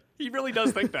 sure. He really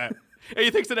does think that. And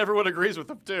he thinks that everyone agrees with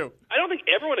him, too. I don't think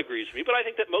everyone agrees with me, but I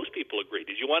think that most people agree.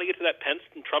 Did you want to get to that Pence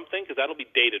and Trump thing? Because that'll be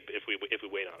dated if we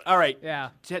wait on it. All right.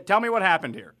 Yeah. Tell me what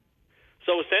happened here.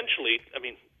 So essentially,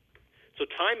 so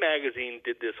Time Magazine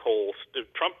did this whole.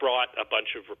 Trump brought a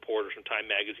bunch of reporters from Time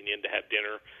Magazine in to have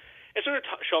dinner and sort of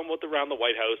show them what's around the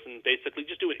White House and basically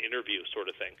just do an interview sort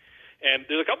of thing. And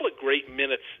there's a couple of great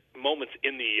moments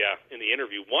in the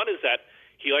interview. One is that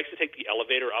he likes to take the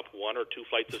elevator up 1 or 2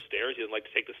 flights of stairs. He doesn't like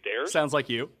to take the stairs. Sounds like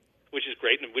you. Which is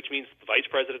great, and which means the vice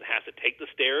president has to take the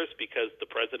stairs because the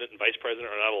president and vice president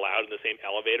are not allowed in the same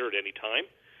elevator at any time.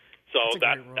 So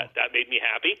that made me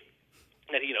happy.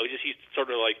 And he's sort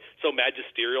of like so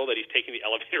magisterial that he's taking the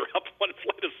elevator up 1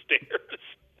 flight of stairs.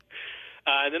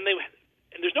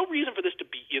 And there's no reason for this to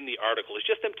be in the article. It's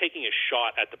just them taking a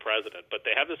shot at the president. But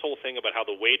they have this whole thing about how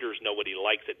the waiters know what he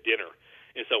likes at dinner.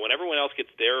 And so when everyone else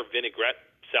gets their vinaigrette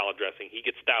salad dressing, he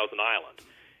gets Thousand Island.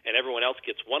 And everyone else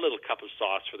gets 1 little cup of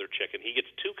sauce for their chicken. He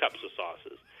gets 2 cups of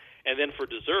sauces. And then for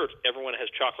dessert, everyone has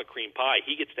chocolate cream pie.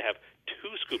 He gets to have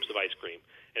 2 scoops of ice cream.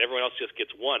 And everyone else just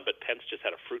gets 1, but Pence just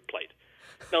had a fruit plate.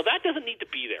 Now, that doesn't need to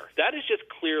be there. That is just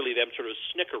clearly them sort of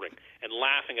snickering and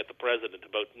laughing at the president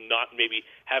about not maybe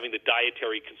having the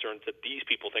dietary concerns that these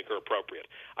people think are appropriate.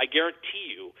 I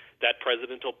guarantee you that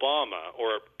President Obama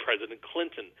or President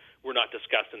Clinton were not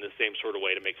discussed in the same sort of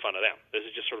way to make fun of them. This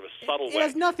is just sort of a subtle way. It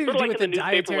has nothing to sort do of with like the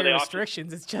dietary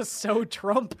restrictions. It's just so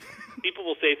Trump. People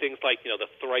will say things like,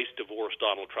 the thrice divorced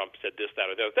Donald Trump said this, that,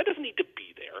 or the other. That doesn't need to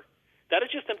be there. That is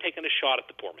just them taking a shot at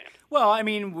the poor man. Well, I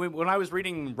mean, when I was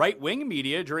reading right-wing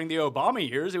media during the Obama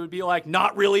years, it would be like,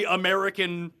 not really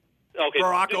American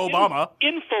Barack Obama.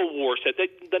 InfoWars said that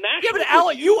the National... Yeah, but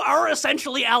Alex, you are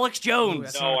essentially Alex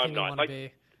Jones. No, I'm not.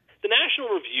 The National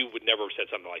Review would never have said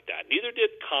something like that. Neither did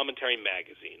Commentary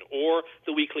Magazine or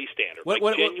the Weekly Standard.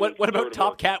 What about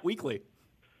Top Cat Weekly?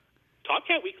 Top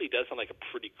Cat Weekly does sound like a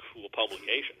pretty cool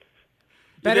publication.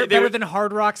 Better than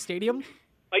Hard Rock Stadium?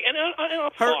 Like, and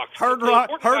on Hard,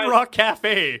 Fox. Hard Rock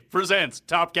Cafe presents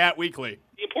Top Cat Weekly.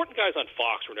 The important guys on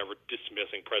Fox were never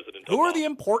dismissing President Who Obama. are the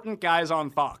important guys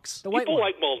on Fox? The white People one.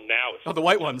 like, well, now it's Oh, the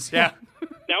white ones, yeah.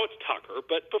 now it's Tucker,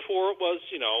 but before it was,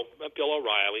 Bill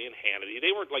O'Reilly and Hannity. They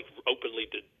weren't, like, openly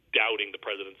doubting the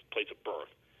president's place of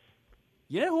birth.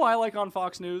 You know who I like on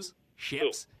Fox News?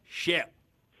 Ships. Ship.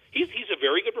 He's a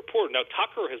very good reporter. Now,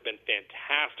 Tucker has been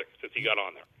fantastic since he got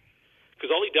on there. Because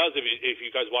all he does, if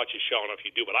you guys watch his show, I don't know if you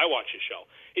do, but I watch his show,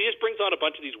 he just brings on a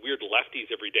bunch of these weird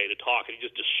lefties every day to talk, and he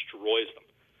just destroys them.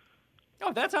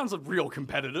 Oh, that sounds real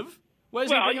competitive. Why does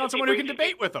he Well, bring on someone who can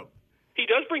debate with him? He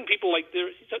does bring people like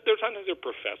they're sometimes they're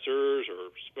professors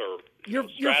or Your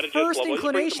strategists. first Well, he brings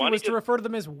them inclination on, was he to just- refer to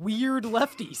them as weird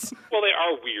lefties. Well, they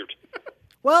are weird.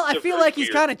 Well, I They're feel very like he's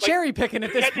weird. kind of Like, cherry picking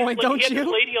at this point, don't He had you?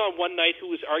 this lady on one night who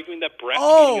was arguing that breastfeeding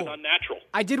Oh. is unnatural.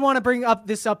 I did want to bring up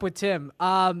with Tim.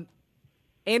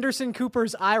 Anderson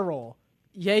Cooper's eye roll,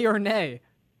 yay or nay?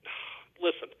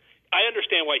 Listen, I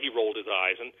understand why he rolled his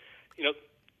eyes, and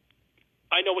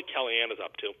I know what Kellyanne is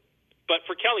up to. But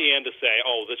for Kellyanne to say,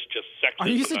 "Oh, this is just sexist," Are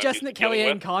you I'm not suggesting that used to dealing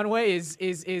Kellyanne with. Conway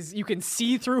is you can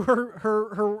see through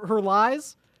her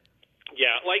lies?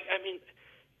 Yeah,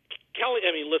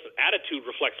 listen, attitude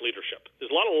reflects leadership.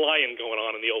 There's a lot of lying going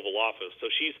on in the Oval Office, so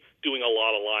she's doing a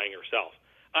lot of lying herself.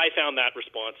 I found that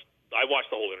response. I watched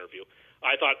the whole interview.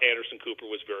 I thought Anderson Cooper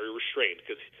was very restrained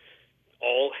because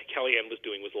all Kellyanne was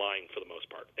doing was lying for the most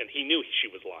part, and he knew she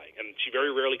was lying. And she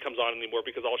very rarely comes on anymore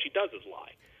because all she does is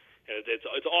lie, and it's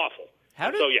awful. How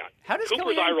does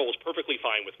Cooper's Kellyanne- eye roll is perfectly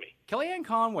fine with me. Kellyanne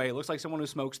Conway looks like someone who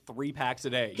smokes 3 packs a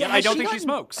day. Yeah, I has don't she think she gotten-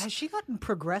 smokes. Has she gotten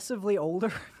progressively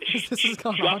older as this She has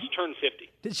gone just on? turned 50.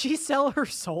 Did she sell her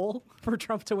soul for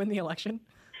Trump to win the election?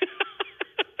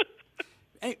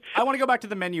 Hey, I want to go back to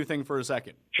the menu thing for a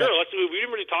second. Sure, we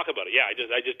didn't really talk about it. Yeah,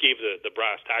 I just gave the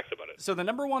brass tacks about it. So the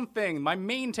number one thing, my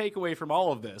main takeaway from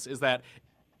all of this is that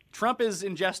Trump is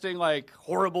ingesting like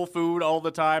horrible food all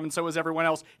the time, and so is everyone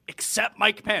else, except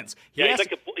Mike Pence. He's like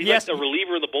the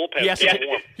reliever in the bullpen. He has, Stay to,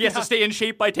 warm. he has to stay in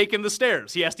shape by taking the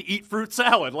stairs. He has to eat fruit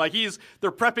salad. Like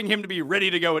they're prepping him to be ready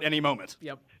to go at any moment.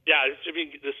 Yep. Yeah,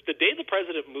 the day the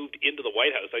president moved into the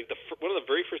White House, one of the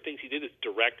very first things he did is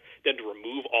direct them to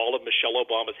remove all of Michelle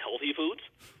Obama's healthy foods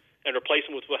and replace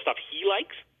them with stuff he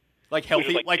likes, Like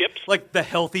healthy, like chips? like the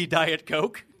healthy Diet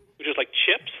Coke. which is like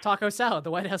chips. Taco salad.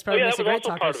 The White House Oh probably yeah, makes that a was great also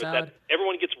taco part of it. salad. That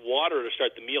everyone gets water to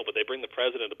start the meal, but they bring the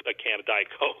president a can of Diet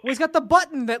Coke, Well, he's got the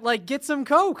button that like gets him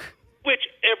Coke. which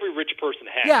every rich person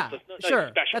has. Yeah, So it's not sure.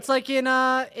 special. That's like in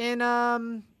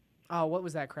what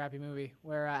was that crappy movie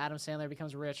where Adam Sandler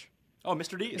becomes rich? Oh,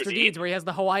 Mr. Deeds. Mr. Deeds, where he has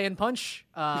the Hawaiian Punch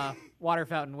water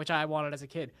fountain, which I wanted as a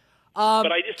kid. But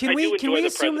Can I we do enjoy the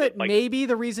assume that president, like- maybe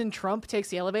the reason Trump takes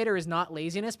the elevator is not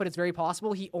laziness, but it's very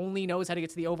possible he only knows how to get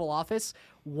to the Oval Office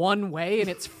one way, and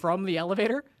it's from the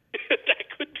elevator?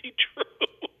 That could be true.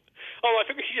 Oh, I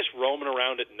figure he's just roaming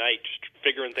around at night, just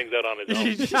figuring things out on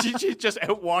his own. She's just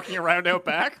out walking around out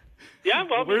back. Yeah,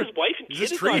 well, Where- his wife and is kid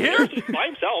this is tree not here? there. He's by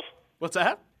himself. What's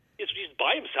that? He's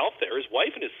by himself there. His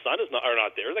wife and his son are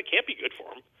not there. That can't be good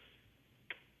for him.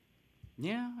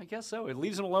 Yeah, I guess so. It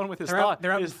leaves him alone with his They're out, thought.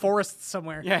 they're out in his- forests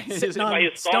somewhere. Yeah, sitting on By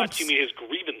his thoughts, stumps. you mean his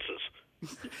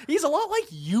grievances. He's a lot like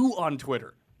you on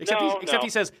Twitter, except No, except no. he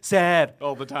says sad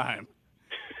all the time.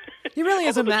 He really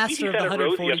is a Although the tweet master he of the sent at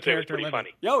Rose 140 yesterday was character pretty limit.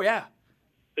 funny. Oh yeah.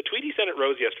 The tweet he sent at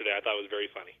Rose yesterday, I thought was very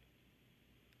funny.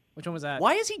 Which one was that?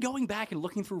 Why is he going back and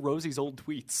looking through Rosie's old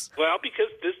tweets? Well, because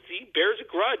he bears a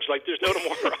grudge like there's no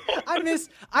tomorrow.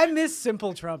 I miss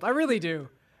simple Trump. I really do.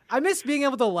 I miss being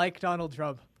able to like Donald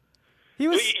Trump. He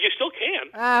was you still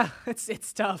can,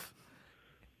 it's tough.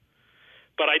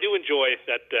 but I do enjoy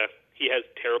that he has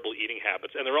terrible eating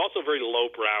habits, and they're also very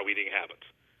lowbrow eating habits.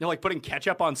 You know, like putting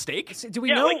ketchup on steak? So do we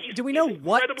Yeah, know? like he's- do we know he's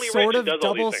what incredibly sort rich of and does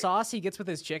all these double things. sauce he gets with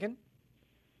his chicken?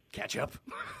 Ketchup?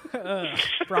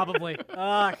 Probably.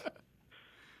 I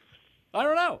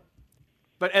don't know.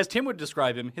 But as Tim would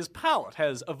describe him, his palate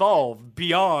has evolved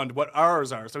beyond what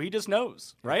ours are, so he just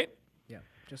knows, right? Yeah,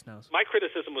 just knows. My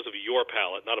criticism was of your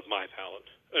palate, not of my palate.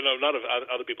 No, not of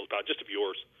other people's palate, just of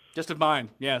yours. Just of mine,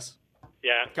 yes.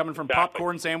 Yeah. Coming from exactly.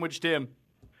 Popcorn Sandwich Tim.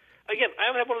 Again, I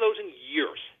haven't had one of those in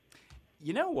years.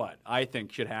 You know what I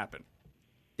think should happen?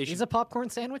 They should, Is a popcorn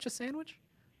sandwich a sandwich?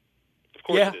 Of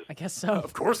course Yeah. it is. I guess so.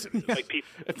 of course it is. Like people.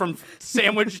 From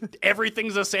sandwich,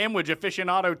 everything's a sandwich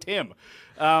aficionado Tim.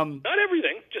 Not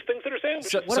everything, just things that are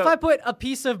sandwiches. So- What if I put a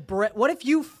piece of bread? What if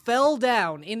you fell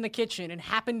down in the kitchen and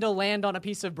happened to land on a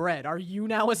piece of bread? Are you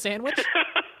now a sandwich?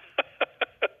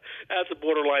 That's a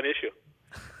borderline issue.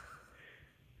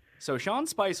 So Sean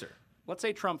Spicer, let's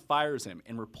say Trump fires him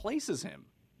and replaces him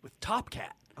with Top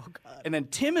Cat. Oh, God. And then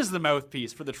Tim is the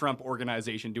mouthpiece for the Trump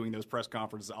organization doing those press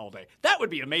conferences all day. That would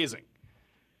be amazing.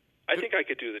 I think I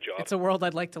could do the job. It's a world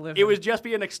I'd like to live in. It would just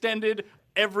be an extended,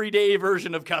 everyday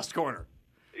version of Cuss Corner.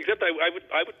 Except I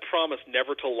would promise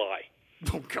never to lie.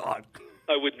 Oh, God.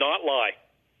 I would not lie.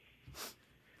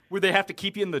 Would they have to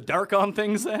keep you in the dark on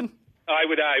things then? I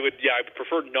would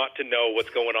prefer not to know what's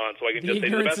going on, so I can The just say to the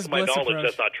ignorance best is of my bliss knowledge approach.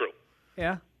 that's not true.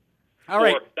 Yeah. All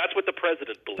right. Or that's what the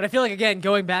president believes. But I feel like, again,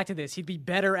 going back to this, he'd be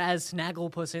better as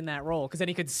Snagglepuss in that role, because then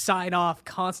he could sign off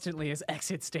constantly as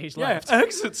exit stage left.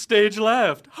 Exit stage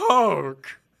left.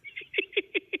 Hark.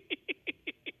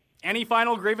 Any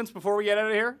final grievance before we get out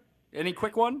of here? Any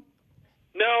quick one?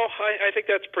 No, I think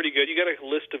that's pretty good. You got a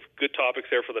list of good topics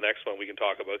there for the next one we can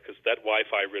talk about, because that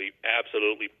Wi-Fi really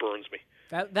absolutely burns me.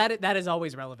 That is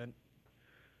always relevant.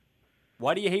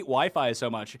 Why do you hate Wi-Fi so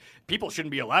much? People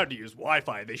shouldn't be allowed to use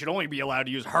Wi-Fi. They should only be allowed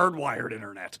to use hardwired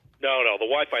internet. No, the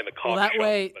Wi-Fi in the coffee Well, that shop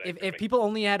way, is better if for me. people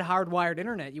only had hardwired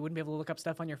internet, you wouldn't be able to look up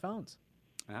stuff on your phones.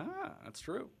 Ah, that's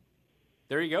true.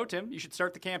 There you go, Tim. You should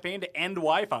start the campaign to end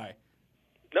Wi-Fi.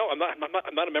 No, I'm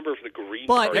not a member of the Green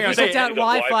But Party. if you say- took down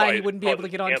Because Wi-Fi, he is wouldn't be able to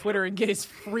causing get on cancer. Twitter and get his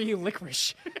free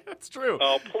licorice. That's true.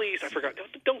 Oh, please, I forgot.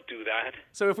 Don't do that.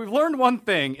 So if we've learned one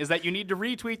thing, is that you need to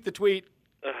retweet the tweet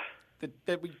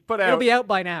that we put out. It'll be out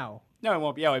by now. No, it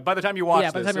won't be out. By the time you watch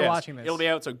Yeah, by the this, time you're yes, watching this. it'll be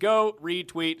out. So go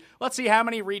retweet. Let's see how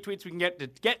many retweets we can get to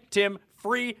get Tim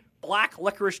free black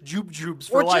licorice jubes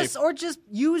for life. Or just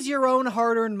use your own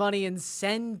hard-earned money and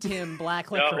send Tim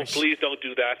black No, licorice. please don't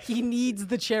do that. He needs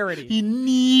the charity. He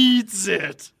needs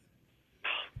it.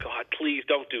 God, please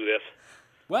don't do this.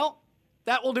 Well,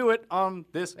 that will do it on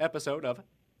this episode of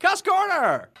Cuss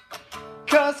Corner.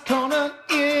 Cuss Corner,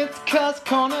 it's Cuss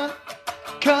Corner.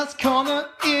 Cuss Corner,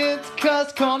 it's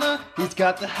Cuss Corner. He's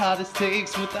got the hottest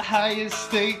takes with the highest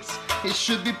stakes. He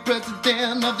should be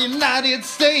president of the United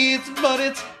States, but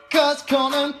it's Cuss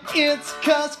Corner, it's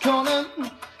Cuss Corner.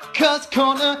 Cuss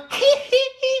Corner, hee hee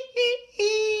hee hee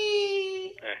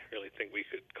hee. I really think we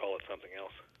could call it something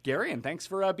else. Gary, and thanks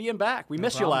for being back. We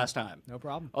missed you problem. last time. No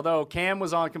problem. Although Cam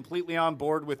was completely on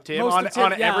board with Tim Most on of Tim-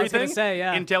 on yeah, I was everything gonna say,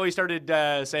 yeah. until he started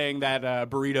saying that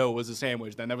burrito was a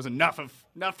sandwich. Then that was enough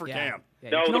for Yeah. Cam. Yeah,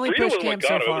 No, you can the only burrito push was Cam what so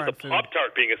got him. It far was in the food.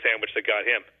 Pop-Tart being a sandwich that got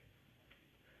him.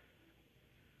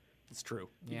 It's true.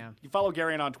 Yeah. You follow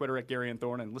Gary on Twitter at Gary and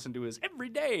Thorne and listen to his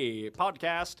everyday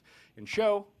podcast and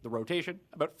show, The Rotation,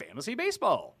 about fantasy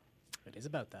baseball. It is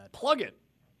about that. Plug it.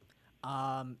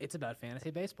 It's about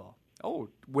fantasy baseball. Oh,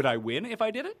 would I win if I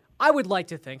did it? I would like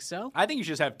to think so. I think you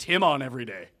should just have Tim on every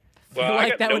day. Well, like I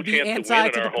got that no would be chance anti to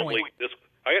win to in the our home point. league.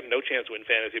 I got no chance to win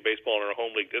fantasy baseball in our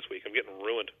home league this week. I'm getting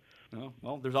ruined. Oh,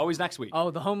 well, there's always next week.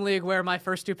 Oh, the home league where my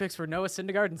first two picks were Noah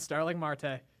Syndergaard and Starling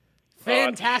Marte.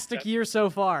 Fantastic year so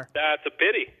far. That's a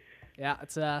pity. Yeah,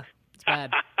 it's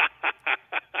bad.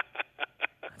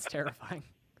 That's terrifying.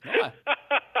 Yeah.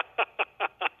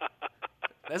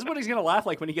 That's what he's going to laugh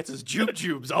like when he gets his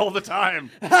jubes all the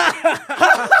time.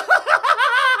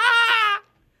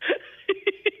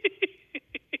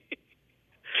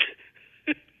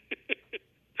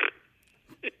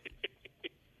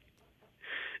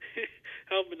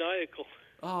 How maniacal.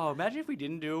 Oh, imagine if we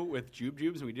didn't do it with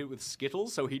jubes and we did it with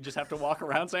Skittles, so he'd just have to walk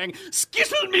around saying,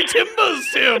 "Skittle me timbers,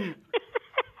 Tim!"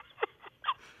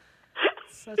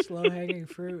 Such low-hanging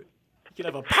fruit. You could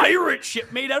have a pirate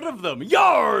ship made out of them.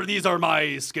 Yar, these are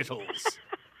my Skittles.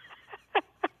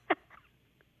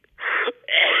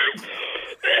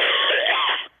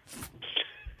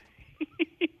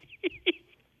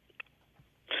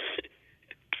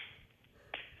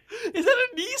 Is that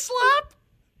a knee slap?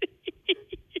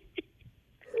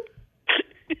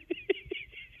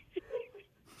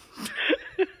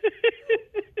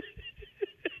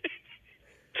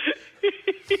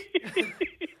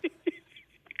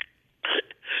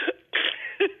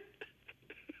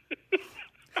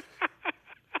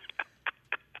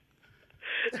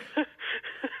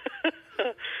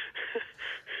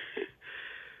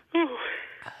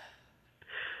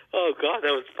 Oh, God,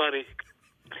 that was funny.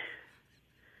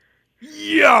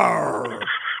 Yar!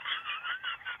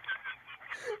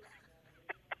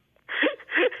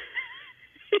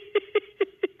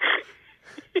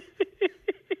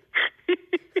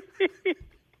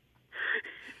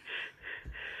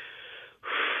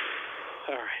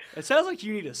 All right. It sounds like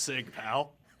you need a cig,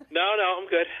 pal. No, I'm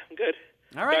good.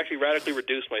 All right. I've actually radically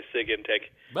reduced my cig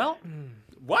intake. Well,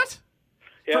 what?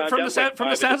 Yeah, I'm from down the to like from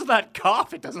the 5 a sounds of that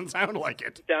cough, it doesn't sound like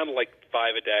it. Down to like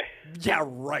 5 a day. Yeah,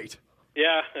 right.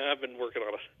 Yeah, I've been working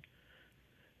on it.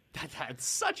 That's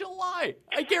such a lie.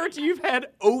 I guarantee you've had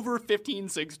over 15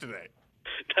 cigs today.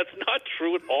 That's not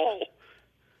true at all.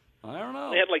 I don't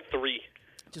know. I had like 3.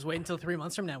 Just wait until 3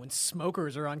 months from now when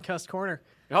smokers are on Cuss Corner.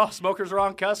 Oh, smokers are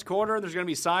on Cuss Corner. There's going to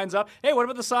be signs up. Hey, what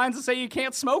about the signs that say you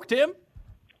can't smoke, Tim?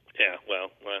 Yeah, well,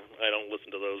 I don't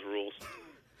listen to those rules.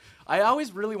 I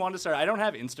always really wanted to start. I don't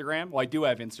have Instagram. Well, I do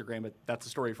have Instagram, but that's a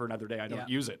story for another day. I don't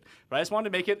use it. But I just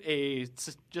wanted to make it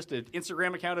just an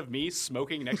Instagram account of me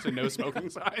smoking next to no smoking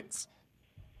signs.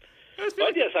 I had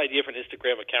this idea for an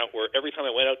Instagram account where every time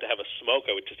I went out to have a smoke,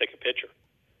 I would just take a picture.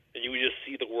 And you would just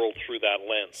see the world through that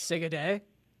lens. Sig a day?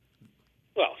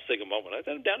 Well, sig a moment.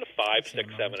 I'm down to 5,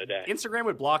 6, 7 a day. Instagram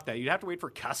would block that. You'd have to wait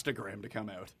for Custagram to come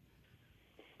out.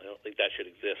 I don't think that should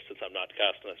exist since I'm not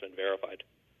cussed and that's been verified.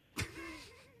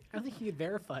 I don't think you get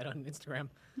verified on Instagram.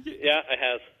 Yeah, I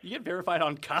have. You get verified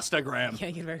on Custagram. You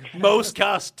can't get verified. Most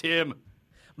cussed, Tim.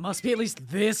 Must be at least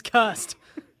this cussed.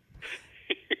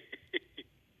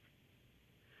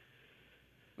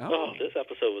 Oh, this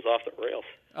episode was off the rails.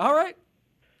 All right.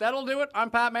 That'll do it. I'm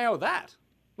Pat Mayo. That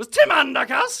was Tim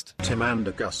Andergust. Tim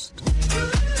Andergust.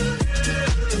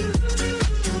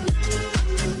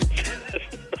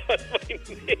 That's not my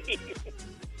name.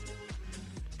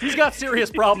 He's got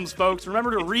serious problems, folks.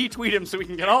 Remember to retweet him so we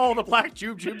can get all the black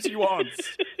jubes he wants.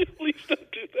 Please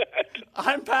don't do that.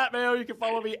 I'm Pat Mayo. You can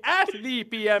follow me at the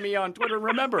PME on Twitter.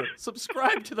 Remember,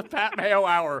 subscribe to the Pat Mayo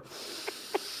Hour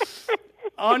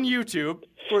on YouTube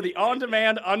for the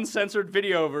on-demand, uncensored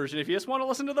video version. If you just want to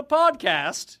listen to the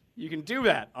podcast, you can do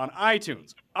that on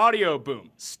iTunes, Audio Boom,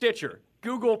 Stitcher,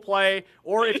 Google Play,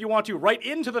 or if you want to write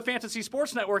into the Fantasy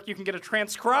Sports Network, you can get a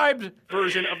transcribed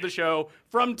version of the show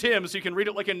from Tim so you can read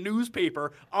it like a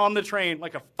newspaper on the train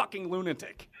like a fucking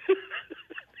lunatic.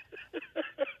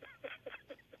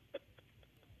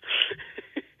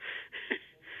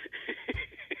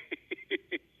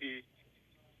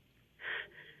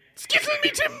 Excuse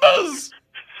me, Timbers!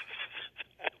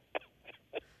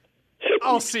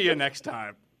 I'll see you next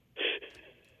time.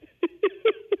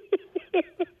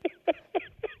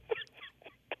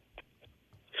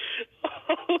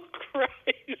 Oh,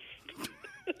 Christ.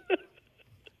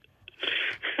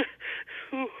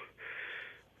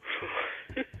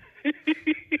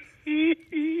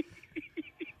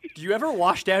 Do you ever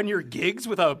wash down your gigs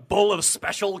with a bowl of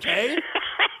Special K?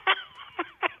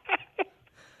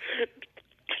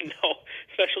 No,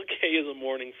 Special K is a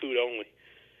morning food only.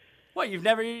 What, you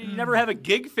never have a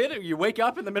gig fit? You wake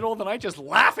up in the middle of the night just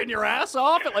laughing your ass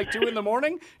off at like 2 in the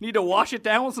morning? Need to wash it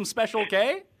down with some Special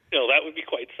K? No, that would be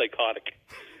quite psychotic.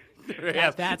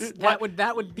 Yeah,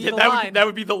 That would be the line. That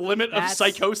would be the limit of That's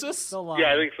psychosis? The line.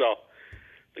 Yeah, I think so.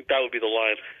 I think that would be the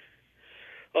line.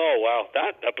 Oh, wow.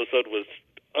 That episode was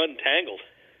untangled.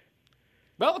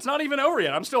 Well, it's not even over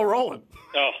yet. I'm still rolling.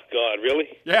 Oh, God, really?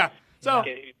 Yeah. So,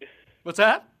 Can't what's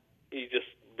that? you just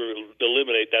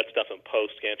eliminate that stuff in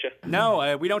post, can't you?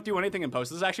 No, we don't do anything in post.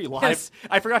 This is actually live. Yes.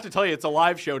 I forgot to tell you, it's a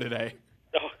live show today.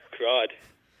 Oh, God.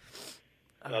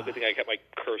 Well, good thing I kept my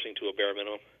cursing to a bare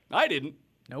minimum. I didn't.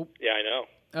 Nope. Yeah, I know.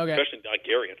 Okay. Especially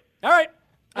Hungarian. All right.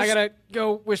 I gotta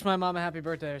go wish my mom a happy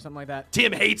birthday or something like that.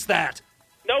 Tim hates that.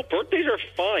 No, birthdays are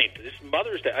fine. This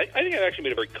Mother's Day, I think I actually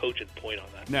made a very cogent point on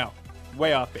that. No.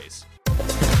 Way off base.